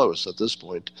even close at this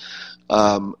point.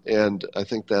 And I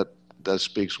think that that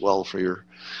speaks well for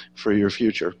your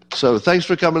future. So thanks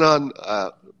for coming on,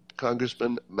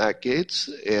 Congressman Matt Gaetz,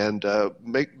 and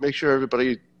make sure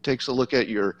everybody takes a look at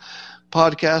your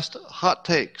podcast, Hot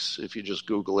Takes. If you just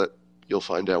Google it, you'll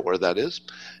find out where that is.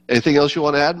 Anything else you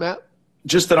want to add, Matt?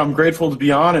 Just that I'm grateful to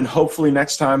be on, and hopefully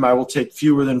next time I will take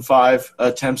fewer than 5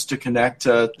 attempts to connect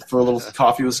for a little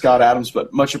coffee with Scott Adams,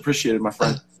 but much appreciated, my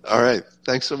friend. All right.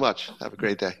 Thanks so much. Have a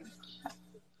great day.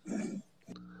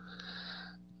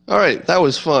 All right. That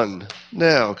was fun.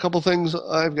 Now, a couple things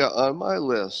I've got on my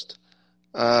list.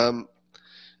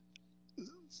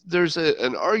 There's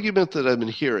an argument that I've been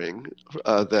hearing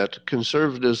that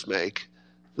conservatives make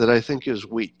that I think is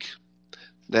weak.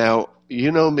 Now,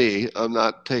 you know me, I'm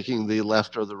not taking the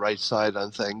left or the right side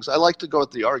on things. I like to go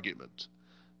at the argument.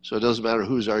 So it doesn't matter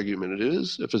whose argument it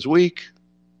is. If it's weak,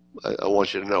 I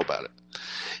want you to know about it.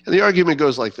 And the argument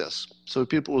goes like this. So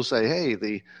people will say, hey,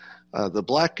 the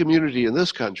black community in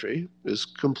this country is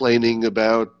complaining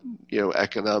about,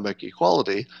 economic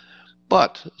equality,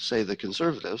 but, say the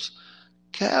conservatives,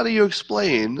 how do you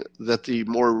explain that the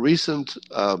more recent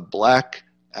black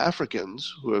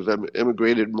Africans who have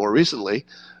immigrated more recently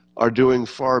are doing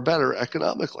far better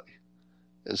economically?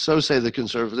 And so say the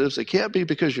conservatives, it can't be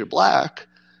because you're black,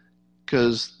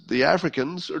 because the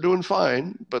Africans are doing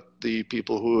fine, but the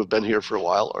people who have been here for a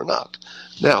while are not.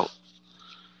 Now,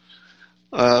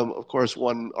 of course,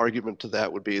 one argument to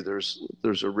that would be there's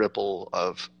a ripple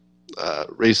of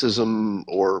racism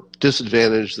or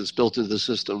disadvantage that's built into the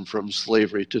system from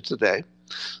slavery to today.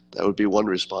 That would be one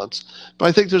response. But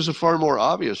I think there's a far more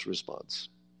obvious response,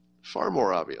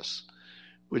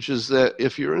 which is that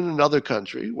if you're in another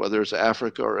country, whether it's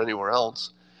Africa or anywhere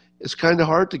else, it's kind of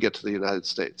hard to get to the United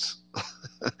States.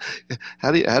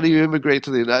 How do you immigrate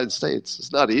to the United States?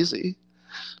 It's not easy.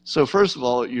 So first of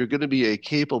all, you're going to be a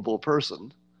capable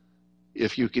person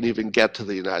if you can even get to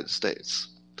the United States.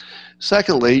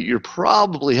 Secondly, you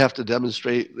probably have to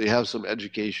demonstrate they have some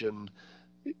education,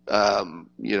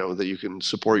 that you can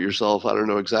support yourself. I don't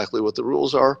know exactly what the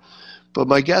rules are, but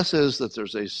my guess is that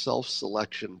there's a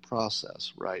self-selection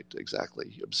process, right?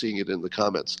 Exactly. I'm seeing it in the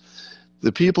comments.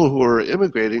 The people who are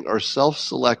immigrating are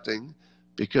self-selecting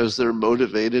because they're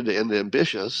motivated and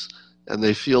ambitious, and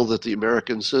they feel that the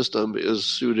American system is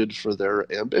suited for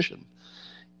their ambition.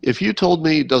 If you told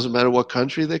me it doesn't matter what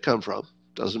country they come from,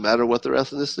 doesn't matter what their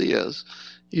ethnicity is,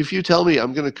 if you tell me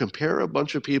I'm going to compare a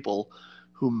bunch of people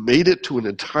who made it to an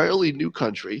entirely new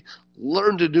country,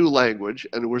 learned a new language,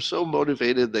 and were so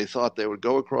motivated they thought they would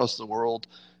go across the world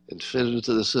and fit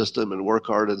into the system and work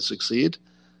hard and succeed,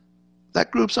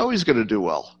 that group's always going to do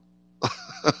well.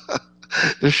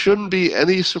 There shouldn't be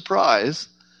any surprise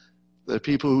that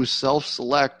people who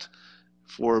self-select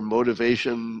for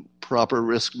motivation, proper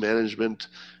risk management,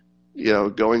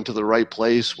 going to the right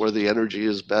place where the energy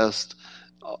is best,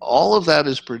 all of that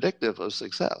is predictive of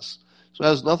success. So it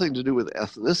has nothing to do with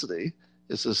ethnicity.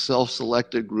 It's a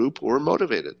self-selected group who are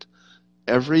motivated.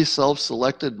 Every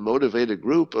self-selected, motivated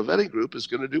group of any group is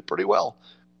going to do pretty well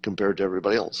compared to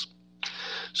everybody else.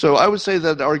 So I would say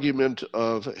that argument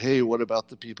of, hey, what about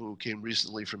the people who came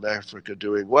recently from Africa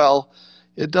doing well?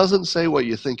 It doesn't say what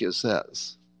you think it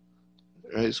says.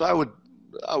 Right? So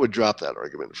I would drop that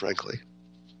argument, frankly.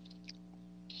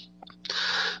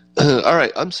 All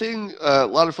right. I'm seeing a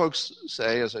lot of folks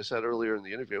say, as I said earlier in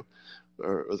the interview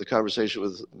or the conversation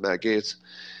with Matt Gaetz,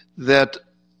 that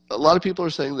a lot of people are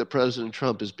saying that President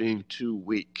Trump is being too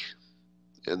weak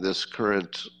in this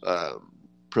current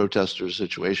protester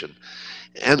situation.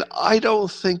 And I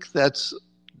don't think that's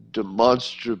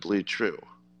demonstrably true.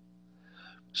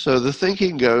 So the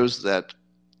thinking goes that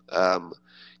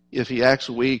if he acts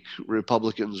weak,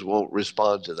 Republicans won't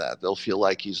respond to that. They'll feel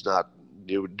like he's not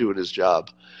doing his job.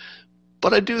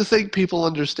 But I do think people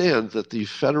understand that the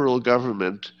federal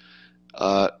government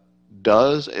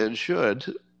does and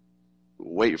should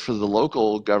wait for the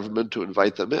local government to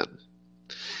invite them in.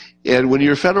 And when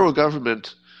your federal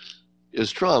government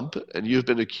is Trump and you've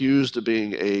been accused of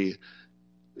being a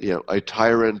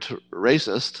tyrant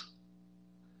racist,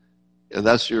 and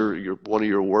that's your one of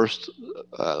your worst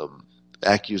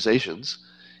accusations,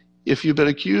 if you've been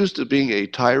accused of being a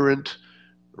tyrant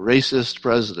racist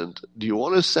president, do you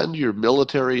want to send your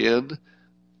military in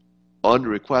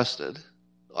unrequested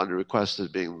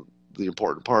being the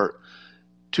important part,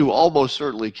 to almost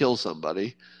certainly kill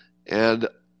somebody, and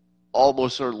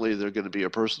almost certainly they're going to be a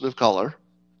person of color,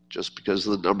 just because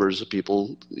of the numbers of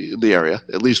people in the area,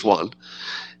 at least one,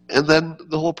 and then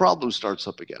the whole problem starts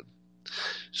up again.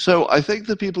 So I think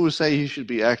the people who say he should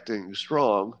be acting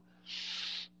strong,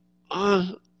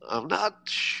 I'm not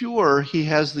sure he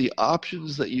has the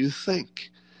options that you think.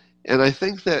 And I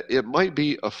think that it might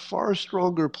be a far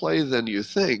stronger play than you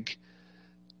think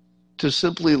to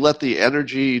simply let the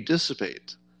energy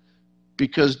dissipate,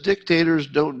 because dictators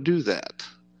don't do that.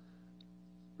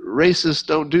 Racists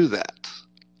don't do that.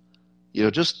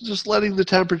 Just letting the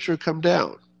temperature come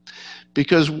down.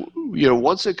 Because,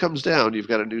 once it comes down, you've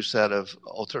got a new set of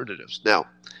alternatives. Now,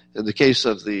 in the case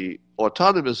of the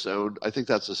autonomous zone, I think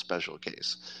that's a special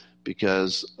case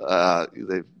because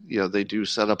they do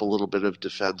set up a little bit of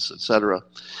defense, etc.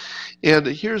 And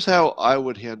here's how I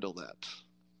would handle that.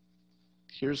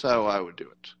 Here's how I would do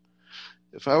it.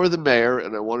 If I were the mayor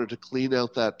and I wanted to clean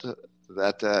out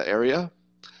that area,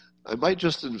 I might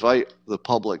just invite the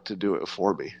public to do it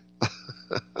for me.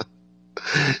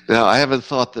 Now, I haven't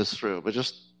thought this through, but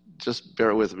just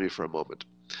bear with me for a moment.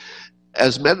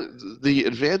 The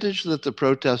advantage that the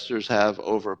protesters have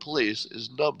over police is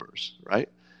numbers, right?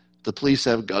 The police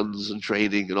have guns and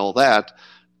training and all that,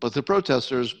 but the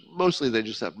protesters, mostly they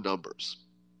just have numbers.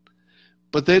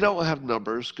 But they don't have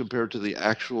numbers compared to the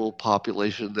actual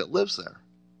population that lives there.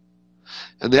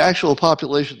 And the actual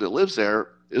population that lives there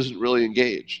isn't really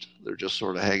engaged. They're just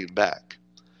sort of hanging back.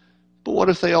 But what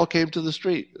if they all came to the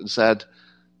street and said,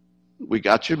 we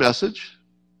got your message,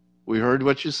 we heard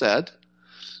what you said,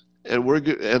 and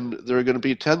there are going to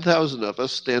be 10,000 of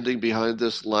us standing behind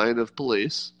this line of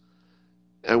police,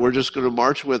 and we're just going to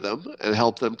march with them and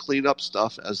help them clean up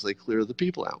stuff as they clear the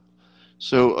people out.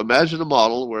 So imagine a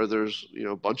model where there's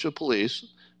a bunch of police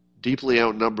deeply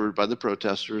outnumbered by the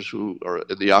protesters who are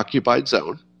in the occupied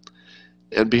zone,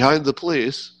 and behind the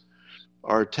police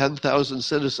are 10,000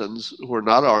 citizens who are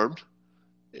not armed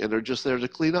and are just there to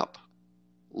clean up,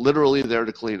 literally there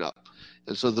to clean up.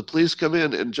 And so the police come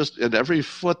in and every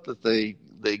foot that they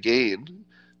gain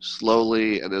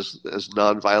slowly and as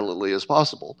non-violently as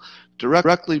possible,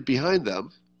 directly behind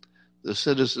them, the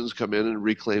citizens come in and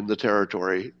reclaim the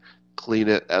territory, clean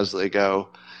it as they go,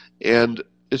 and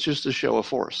it's just a show of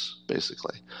force,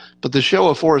 basically. But the show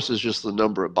of force is just the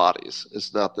number of bodies.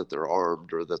 It's not that they're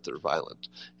armed or that they're violent.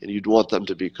 And you'd want them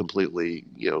to be completely,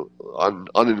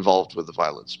 uninvolved with the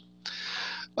violence.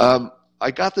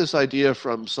 I got this idea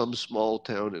from some small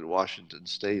town in Washington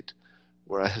State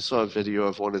where I saw a video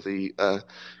of one of the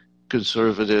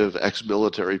conservative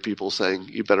ex-military people saying,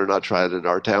 you better not try it in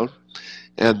our town.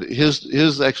 And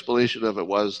his explanation of it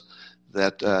was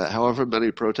that however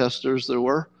many protesters there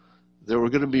were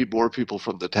going to be more people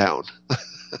from the town,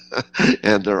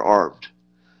 and they're armed.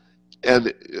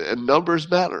 And numbers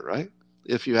matter, right?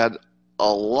 If you had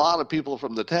a lot of people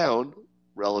from the town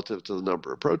relative to the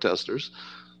number of protesters,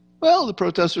 well, the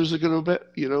protesters are going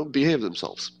to, behave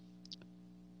themselves.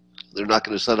 They're not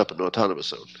going to set up an autonomous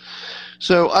zone.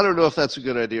 So I don't know if that's a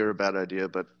good idea or a bad idea,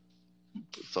 but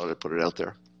I thought I'd put it out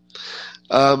there.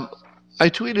 I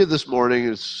tweeted this morning,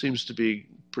 it seems to be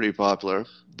pretty popular,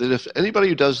 that if anybody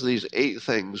who does these 8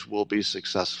 things will be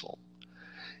successful,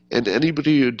 and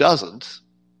anybody who doesn't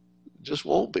just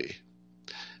won't be.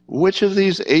 Which of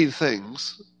these 8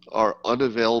 things are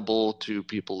unavailable to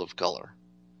people of color?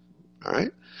 All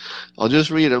right? I'll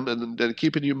just read them, and then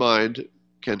keep in your mind,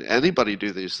 can anybody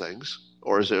do these things,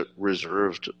 or is it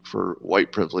reserved for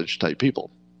white privilege type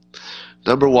people?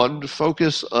 Number 1,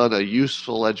 focus on a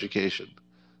useful education.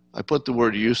 I put the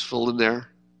word useful in there.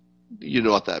 You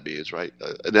know what that means, right?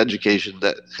 An education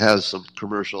that has some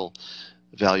commercial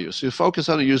value. So you focus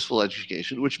on a useful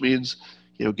education, which means,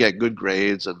 get good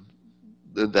grades, and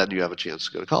then you have a chance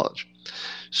to go to college.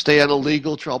 Stay out of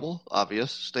legal trouble,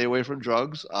 obvious. Stay away from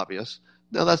drugs, obvious.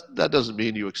 Now, that doesn't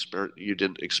mean you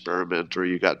didn't experiment or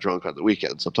you got drunk on the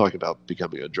weekends. I'm talking about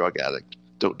becoming a drug addict.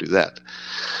 Don't do that.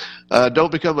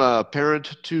 Don't become a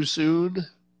parent too soon.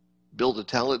 Build a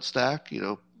talent stack,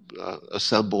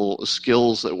 assemble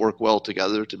skills that work well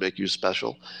together to make you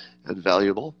special and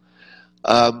valuable.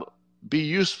 Be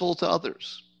useful to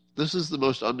others. This is the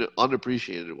most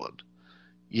unappreciated one.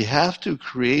 You have to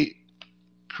create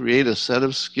a set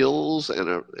of skills and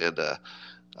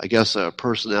a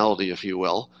personality, if you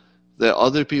will, that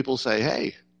other people say,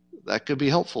 hey, that could be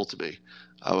helpful to me.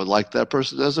 I would like that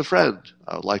person as a friend.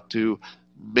 I would like to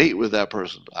mate with that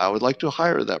person. I would like to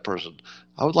hire that person.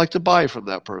 I would like to buy from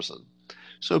that person.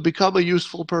 So become a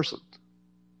useful person.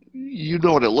 You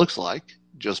know what it looks like.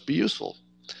 Just be useful,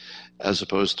 as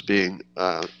opposed to being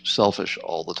selfish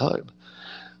all the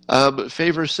time.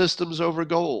 Favor systems over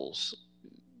goals.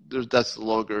 That's the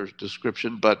longer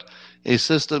description, but a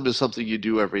system is something you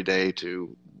do every day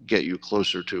to get you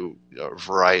closer to a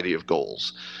variety of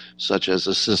goals, such as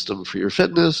a system for your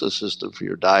fitness, a system for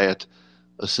your diet,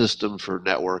 a system for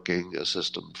networking, a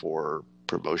system for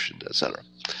promotion, etc.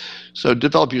 So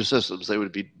develop your systems. They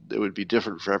would be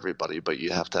different for everybody, but you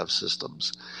have to have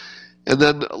systems. And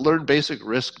then learn basic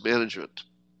risk management.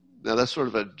 Now that's sort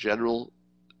of a general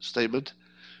statement,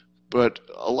 but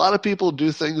a lot of people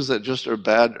do things that just are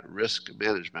bad risk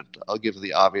management. I'll give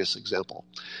the obvious example.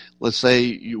 Let's say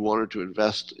you wanted to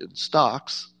invest in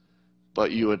stocks,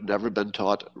 but you had never been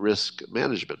taught risk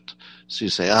management. So you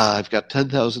say, I've got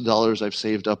 $10,000 I've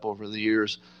saved up over the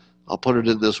years. I'll put it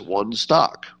in this one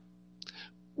stock.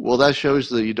 Well, that shows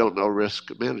that you don't know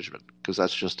risk management, because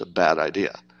that's just a bad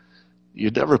idea. You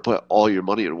never put all your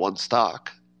money in one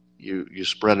stock. You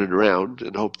spread it around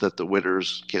and hope that the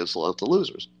winners cancel out the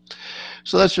losers.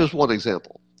 So that's just one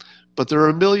example. But there are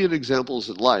a million examples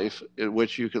in life in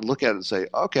which you can look at it and say,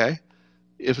 okay,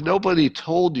 if nobody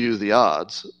told you the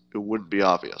odds, it wouldn't be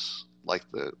obvious. Like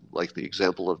the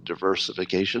example of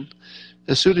diversification.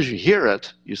 As soon as you hear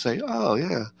it, you say, oh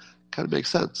yeah, kind of makes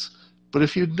sense. But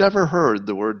if you'd never heard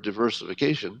the word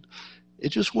diversification, it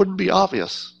just wouldn't be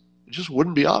obvious. It just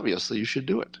wouldn't be obvious that you should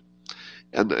do it.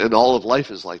 And all of life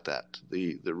is like that.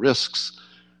 The risks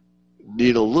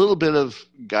need a little bit of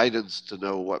guidance to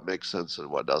know what makes sense and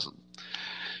what doesn't.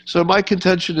 So my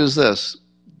contention is this,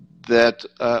 that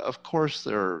of course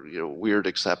there are weird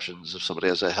exceptions. If somebody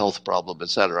has a health problem,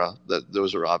 etc., that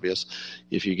those are obvious.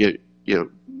 If you get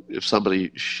if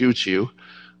somebody shoots you,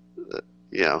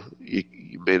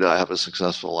 you may not have a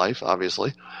successful life,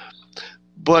 obviously.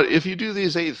 But if you do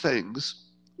these 8 things,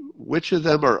 which of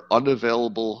them are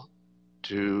unavailable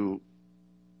to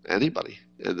anybody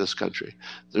in this country?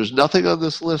 There's nothing on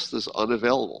this list that's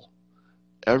unavailable.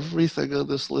 Everything on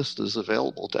this list is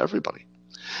available to everybody.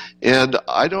 And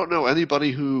I don't know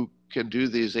anybody who can do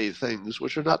these 8 things,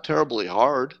 which are not terribly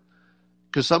hard,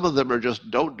 because some of them are just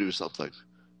don't do something.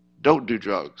 Don't do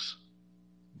drugs.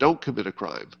 Don't commit a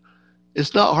crime.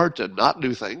 It's not hard to not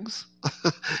do things.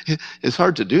 It's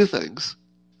hard to do things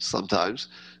sometimes,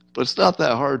 but it's not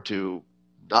that hard to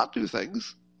not do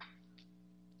things,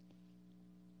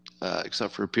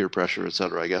 except for peer pressure,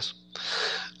 etc., I guess.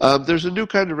 There's a new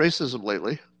kind of racism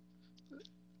lately,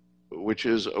 which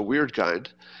is a weird kind.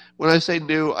 When I say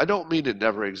new, I don't mean it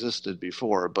never existed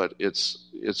before, but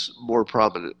it's more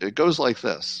prominent. It goes like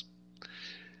this.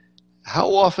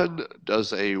 How often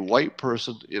does a white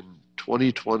person in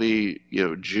 2020,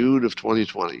 June of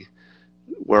 2020,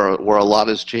 where a lot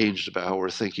has changed about how we're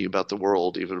thinking about the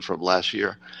world even from last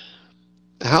year,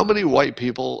 how many white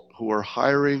people who are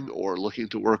hiring or looking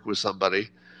to work with somebody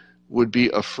would be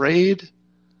afraid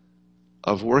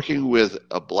of working with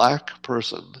a black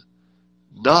person,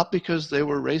 not because they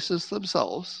were racist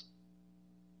themselves,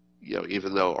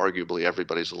 even though arguably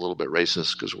everybody's a little bit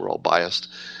racist because we're all biased,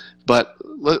 but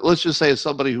let's just say it's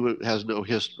somebody who has no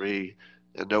history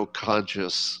and no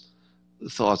conscious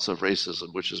thoughts of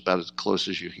racism, which is about as close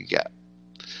as you can get.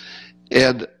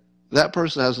 And that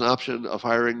person has an option of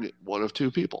hiring one of 2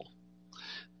 people.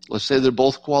 Let's say they're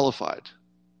both qualified.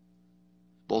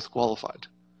 Both qualified.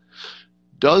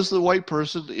 Does the white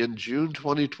person in June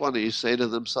 2020 say to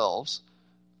themselves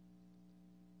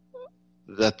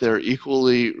that they're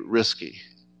equally risky?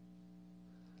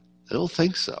 I don't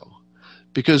think so.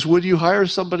 Because would you hire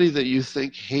somebody that you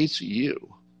think hates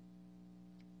you?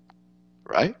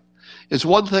 Right? It's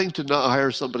one thing to not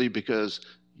hire somebody because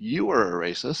you are a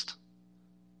racist.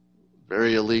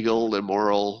 Very illegal,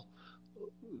 immoral.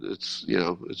 It's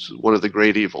one of the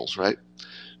great evils, right?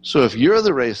 So if you're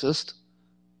the racist,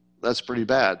 that's pretty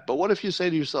bad. But what if you say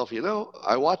to yourself,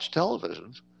 I watch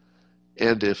television,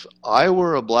 and if I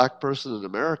were a black person in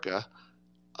America,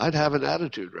 I'd have an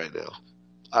attitude right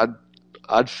now.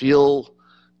 I'd feel,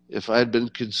 if I had been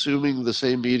consuming the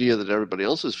same media that everybody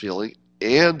else is feeling,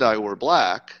 and I were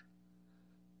black,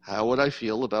 how would I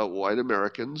feel about white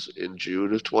Americans in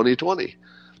June of 2020?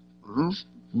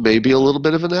 Maybe a little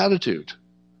bit of an attitude,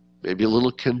 maybe a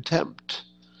little contempt,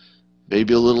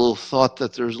 maybe a little thought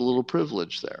that there's a little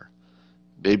privilege there.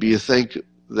 Maybe you think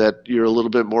that you're a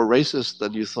little bit more racist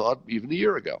than you thought even a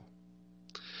year ago.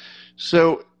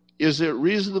 So is it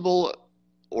reasonable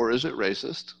or is it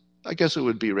racist? I guess it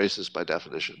would be racist by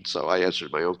definition, so I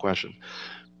answered my own question.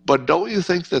 But don't you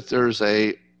think that there's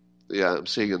I'm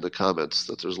seeing in the comments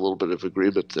that there's a little bit of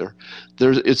agreement there.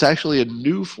 It's actually a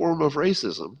new form of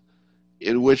racism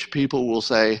in which people will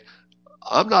say,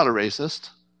 I'm not a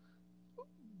racist,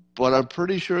 but I'm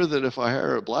pretty sure that if I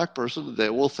hire a black person, they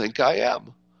will think I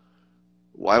am.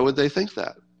 Why would they think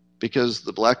that? Because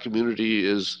the black community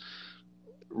is,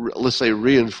 let's say,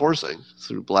 reinforcing,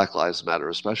 through Black Lives Matter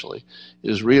especially,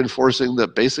 is reinforcing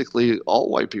that basically all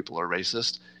white people are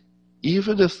racist,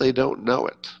 even if they don't know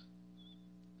it.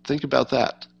 Think about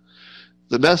that.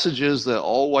 The message is that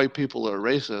all white people are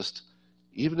racist,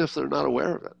 even if they're not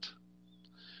aware of it.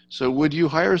 So would you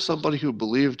hire somebody who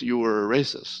believed you were a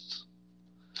racist?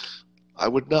 I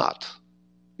would not.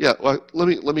 Yeah, well,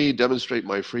 let me demonstrate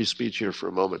my free speech here for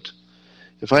a moment.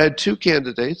 If I had two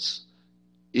candidates,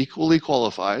 equally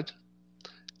qualified,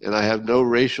 and I have no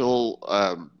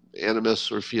racial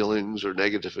animus or feelings or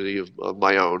negativity of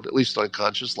my own, at least on a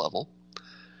conscious level,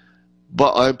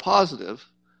 but I'm positive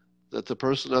that the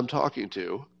person I'm talking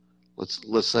to,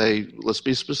 let's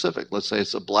be specific. Let's say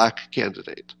it's a black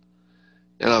candidate.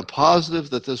 And I'm positive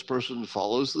that this person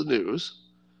follows the news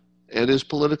and is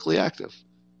politically active.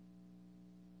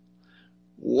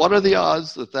 What are the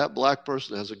odds that that black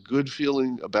person has a good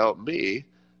feeling about me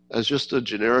as just a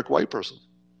generic white person?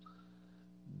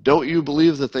 Don't you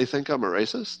believe that they think I'm a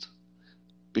racist?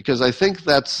 Because I think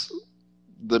that's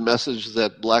the message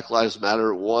that Black Lives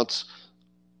Matter wants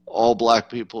all black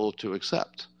people to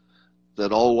accept,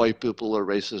 that all white people are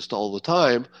racist all the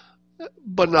time,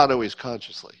 but not always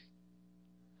consciously.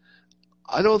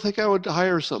 I don't think I would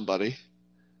hire somebody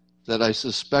that I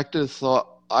suspected thought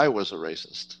I was a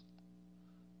racist.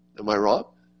 Am I wrong?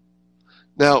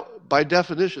 Now, by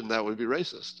definition, that would be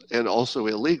racist and also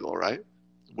illegal, right?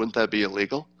 Wouldn't that be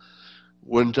illegal?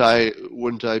 Wouldn't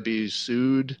I be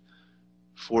sued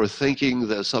for thinking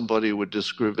that somebody would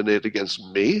discriminate against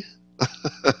me?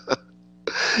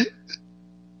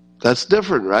 That's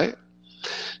different, right?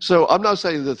 So I'm not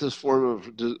saying that this form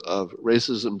of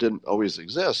racism didn't always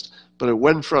exist, but it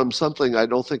went from something I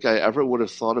don't think I ever would have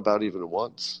thought about even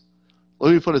once.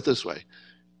 Let me put it this way.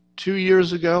 2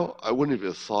 years ago, I wouldn't have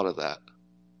even thought of that.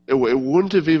 It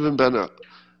wouldn't have even been a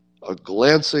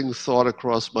glancing thought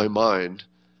across my mind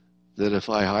that if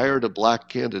I hired a black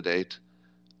candidate,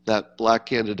 that black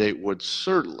candidate would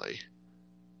certainly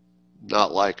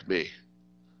not like me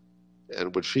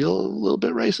and would feel a little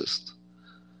bit racist.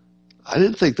 I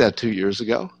didn't think that 2 years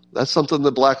ago. That's something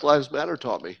that Black Lives Matter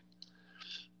taught me.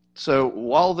 So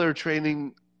while they're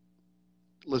training,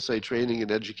 let's say training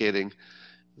and educating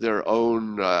their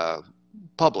own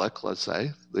public, let's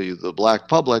say, the black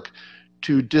public,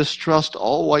 to distrust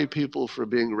all white people for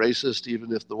being racist,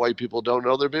 even if the white people don't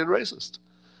know they're being racist.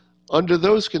 Under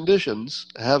those conditions,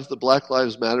 have the Black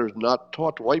Lives Matter not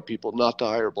taught white people not to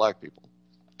hire black people?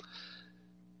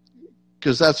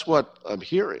 Because that's what I'm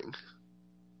hearing.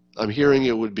 I'm hearing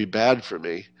it would be bad for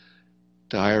me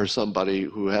to hire somebody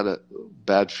who had a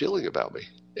bad feeling about me,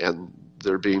 and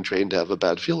they're being trained to have a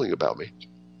bad feeling about me.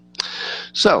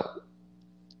 So,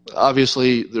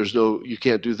 obviously, you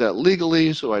can't do that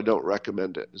legally, so I don't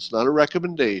recommend it. It's not a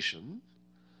recommendation.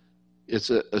 It's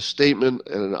a statement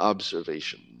and an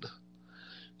observation.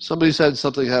 Somebody said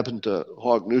something happened to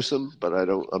Hog Newsom, but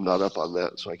I'm not up on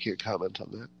that, so I can't comment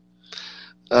on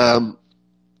that.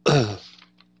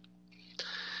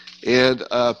 And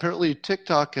apparently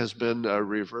TikTok has been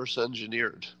reverse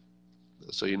engineered.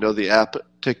 So you know the app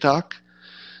TikTok?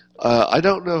 I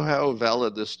don't know how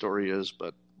valid this story is,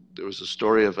 but there was a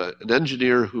story of an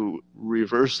engineer who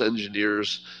reverse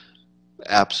engineers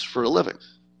apps for a living.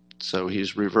 So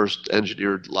he's reverse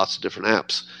engineered lots of different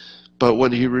apps. But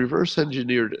when he reverse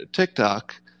engineered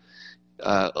TikTok,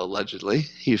 allegedly,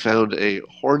 he found a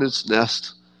hornet's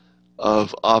nest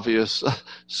of obvious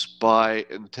spy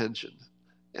intention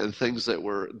and things that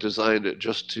were designed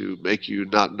just to make you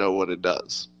not know what it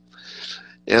does.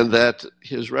 And that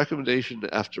his recommendation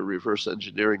after reverse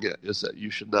engineering it is that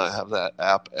you should not have that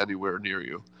app anywhere near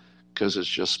you because it's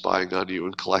just spying on you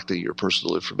and collecting your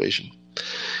personal information.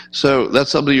 So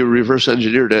that's somebody who reverse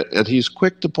engineered it, and he's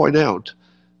quick to point out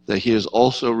that he has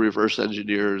also reverse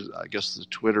engineered, I guess, the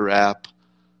Twitter app,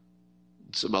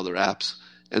 some other apps,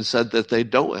 and said that they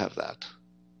don't have that.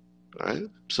 All right?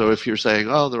 So if you're saying,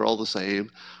 oh, they're all the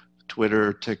same,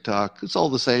 Twitter, TikTok, it's all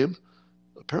the same,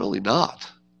 apparently not.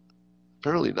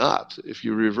 Apparently not. If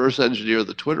you reverse engineer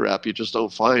the Twitter app, you just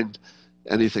don't find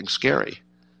anything scary.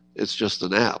 It's just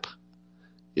an app.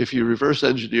 If you reverse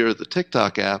engineer the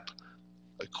TikTok app,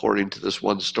 according to this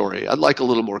one story, I'd like a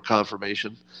little more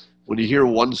confirmation. When you hear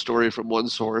one story from one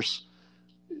source,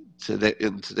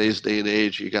 in today's day and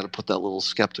age, you got to put that little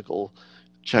skeptical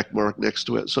check mark next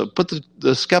to it. So put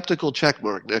the skeptical check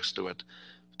mark next to it.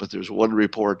 But there's one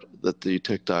report that the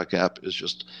TikTok app is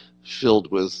just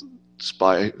filled with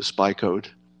spy code.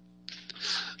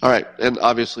 All right, and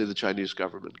obviously the Chinese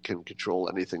government can control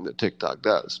anything that TikTok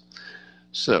does.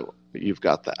 So you've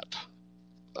got that.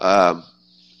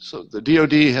 So the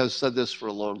DOD has said this for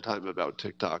a long time about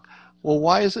TikTok. Well,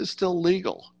 why is it still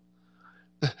legal?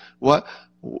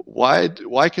 Why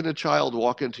can a child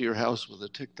walk into your house with a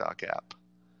TikTok app?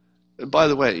 And by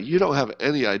the way, you don't have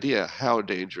any idea how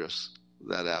dangerous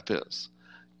that app is.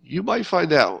 You might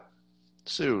find out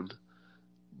soon,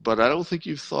 but I don't think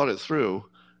you've thought it through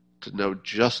to know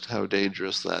just how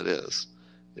dangerous that is.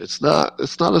 It's not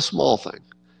a small thing.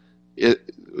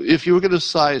 If you were going to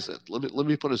size it, let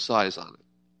me put a size on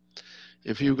it.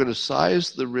 If you were going to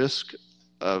size the risk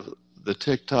of the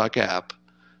TikTok app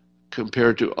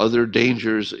compared to other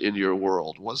dangers in your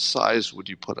world, what size would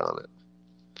you put on it?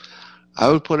 I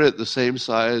would put it the same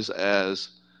size as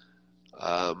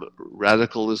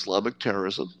radical Islamic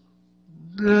terrorism.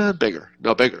 Bigger,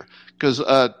 because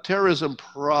terrorism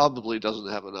probably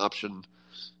doesn't have an option.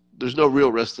 There's no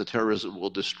real risk that terrorism will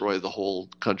destroy the whole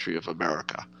country of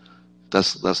America.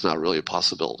 That's not really a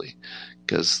possibility,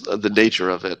 because the nature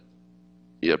of it,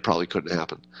 it probably couldn't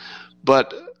happen.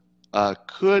 But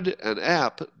could an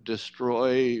app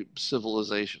destroy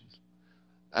civilization?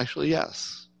 Actually,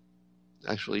 yes.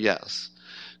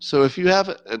 So if you have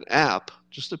an app,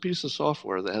 just a piece of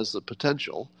software that has the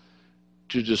potential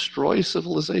to destroy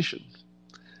civilization,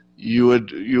 you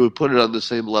would put it on the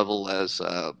same level as,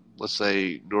 let's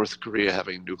say, North Korea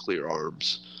having nuclear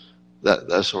arms.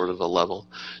 That sort of a level.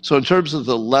 So in terms of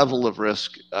the level of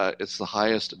risk, it's the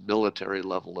highest military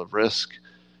level of risk.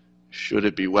 Should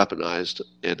it be weaponized?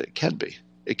 And it can be.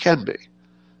 It can be.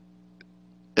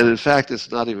 And in fact,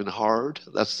 it's not even hard.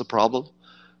 That's the problem.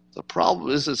 The problem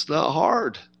is it's not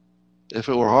hard. If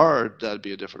it were hard, that'd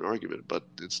be a different argument, but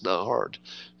it's not hard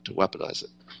to weaponize it.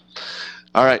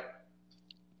 All right.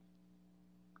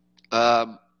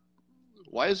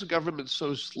 Why is the government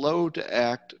so slow to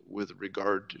act with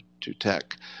regard to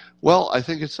tech? Well, I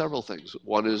think it's several things.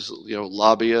 One is,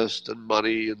 lobbyists and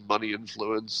money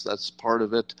influence. That's part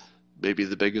of it, maybe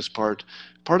the biggest part.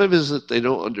 Part of it is that they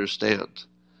don't understand.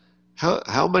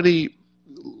 How many,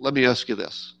 let me ask you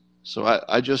this. So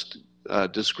I just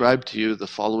described to you the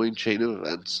following chain of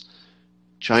events.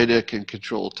 China can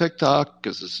control TikTok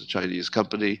because it's a Chinese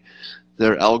company.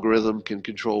 Their algorithm can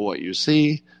control what you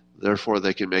see. Therefore,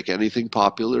 they can make anything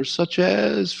popular, such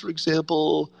as, for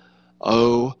example,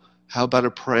 how about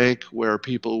a prank where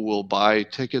people will buy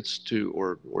tickets to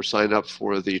or sign up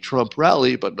for the Trump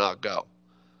rally but not go?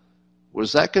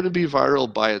 Was that going to be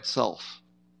viral by itself?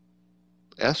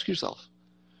 Ask yourself.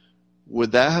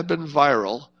 Would that have been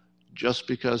viral just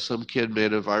because some kid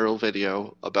made a viral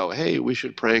video about, hey, we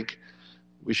should prank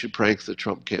the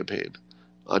Trump campaign?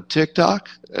 On TikTok,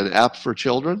 an app for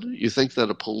children, you think that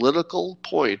a political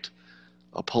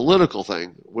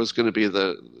thing was going to be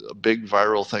a big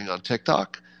viral thing on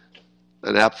TikTok?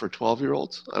 An app for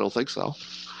 12-year-olds? I don't think so.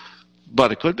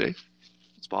 But it could be.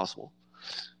 It's possible.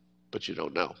 But you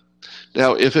don't know.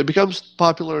 Now, if it becomes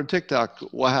popular on TikTok,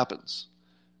 what happens?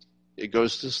 It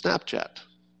goes to Snapchat.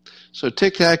 So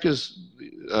TikTok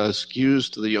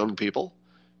skews to the young people.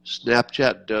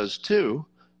 Snapchat does too.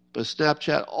 But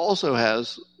Snapchat also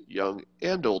has young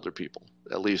and older people,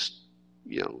 at least,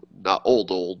 not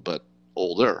old, but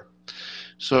older.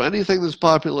 So anything that's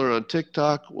popular on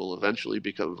TikTok will eventually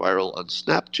become viral on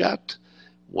Snapchat.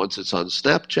 Once it's on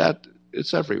Snapchat,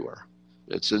 it's everywhere.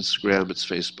 It's Instagram, it's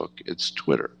Facebook, it's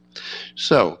Twitter.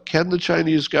 So can the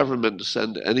Chinese government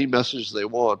send any message they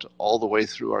want all the way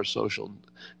through our social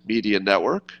media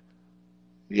network?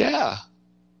 Yeah,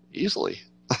 easily.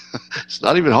 It's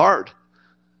not even hard.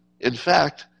 In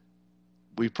fact,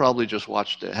 we probably just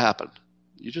watched it happen.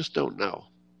 You just don't know.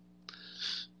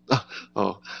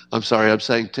 Oh, I'm sorry. I'm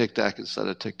saying TikTok instead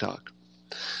of TikTok.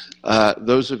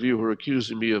 Those of you who are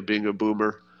accusing me of being a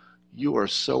boomer, you are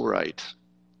so right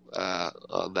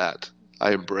on that.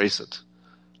 I embrace it.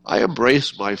 I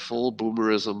embrace my full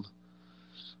boomerism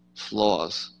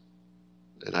flaws,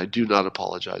 and I do not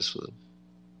apologize for them.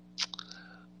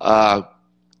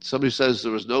 Somebody says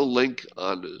there was no link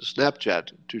on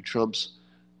Snapchat to Trump's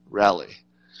rally.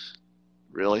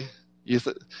 Really?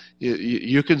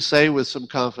 You can say with some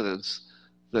confidence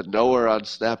that nowhere on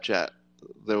Snapchat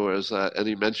there was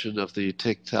any mention of the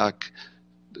TikTok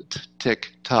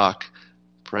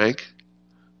prank?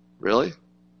 Really?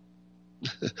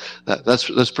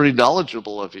 That's pretty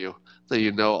knowledgeable of you, that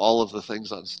you know all of the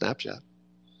things on Snapchat.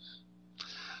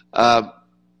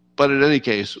 But in any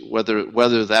case,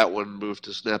 whether that one moved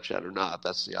to Snapchat or not,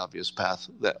 that's the obvious path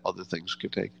that other things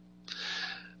could take.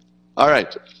 All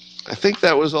right. I think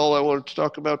that was all I wanted to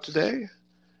talk about today.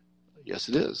 Yes,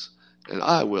 it is. And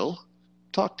I will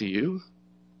talk to you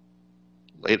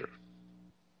later.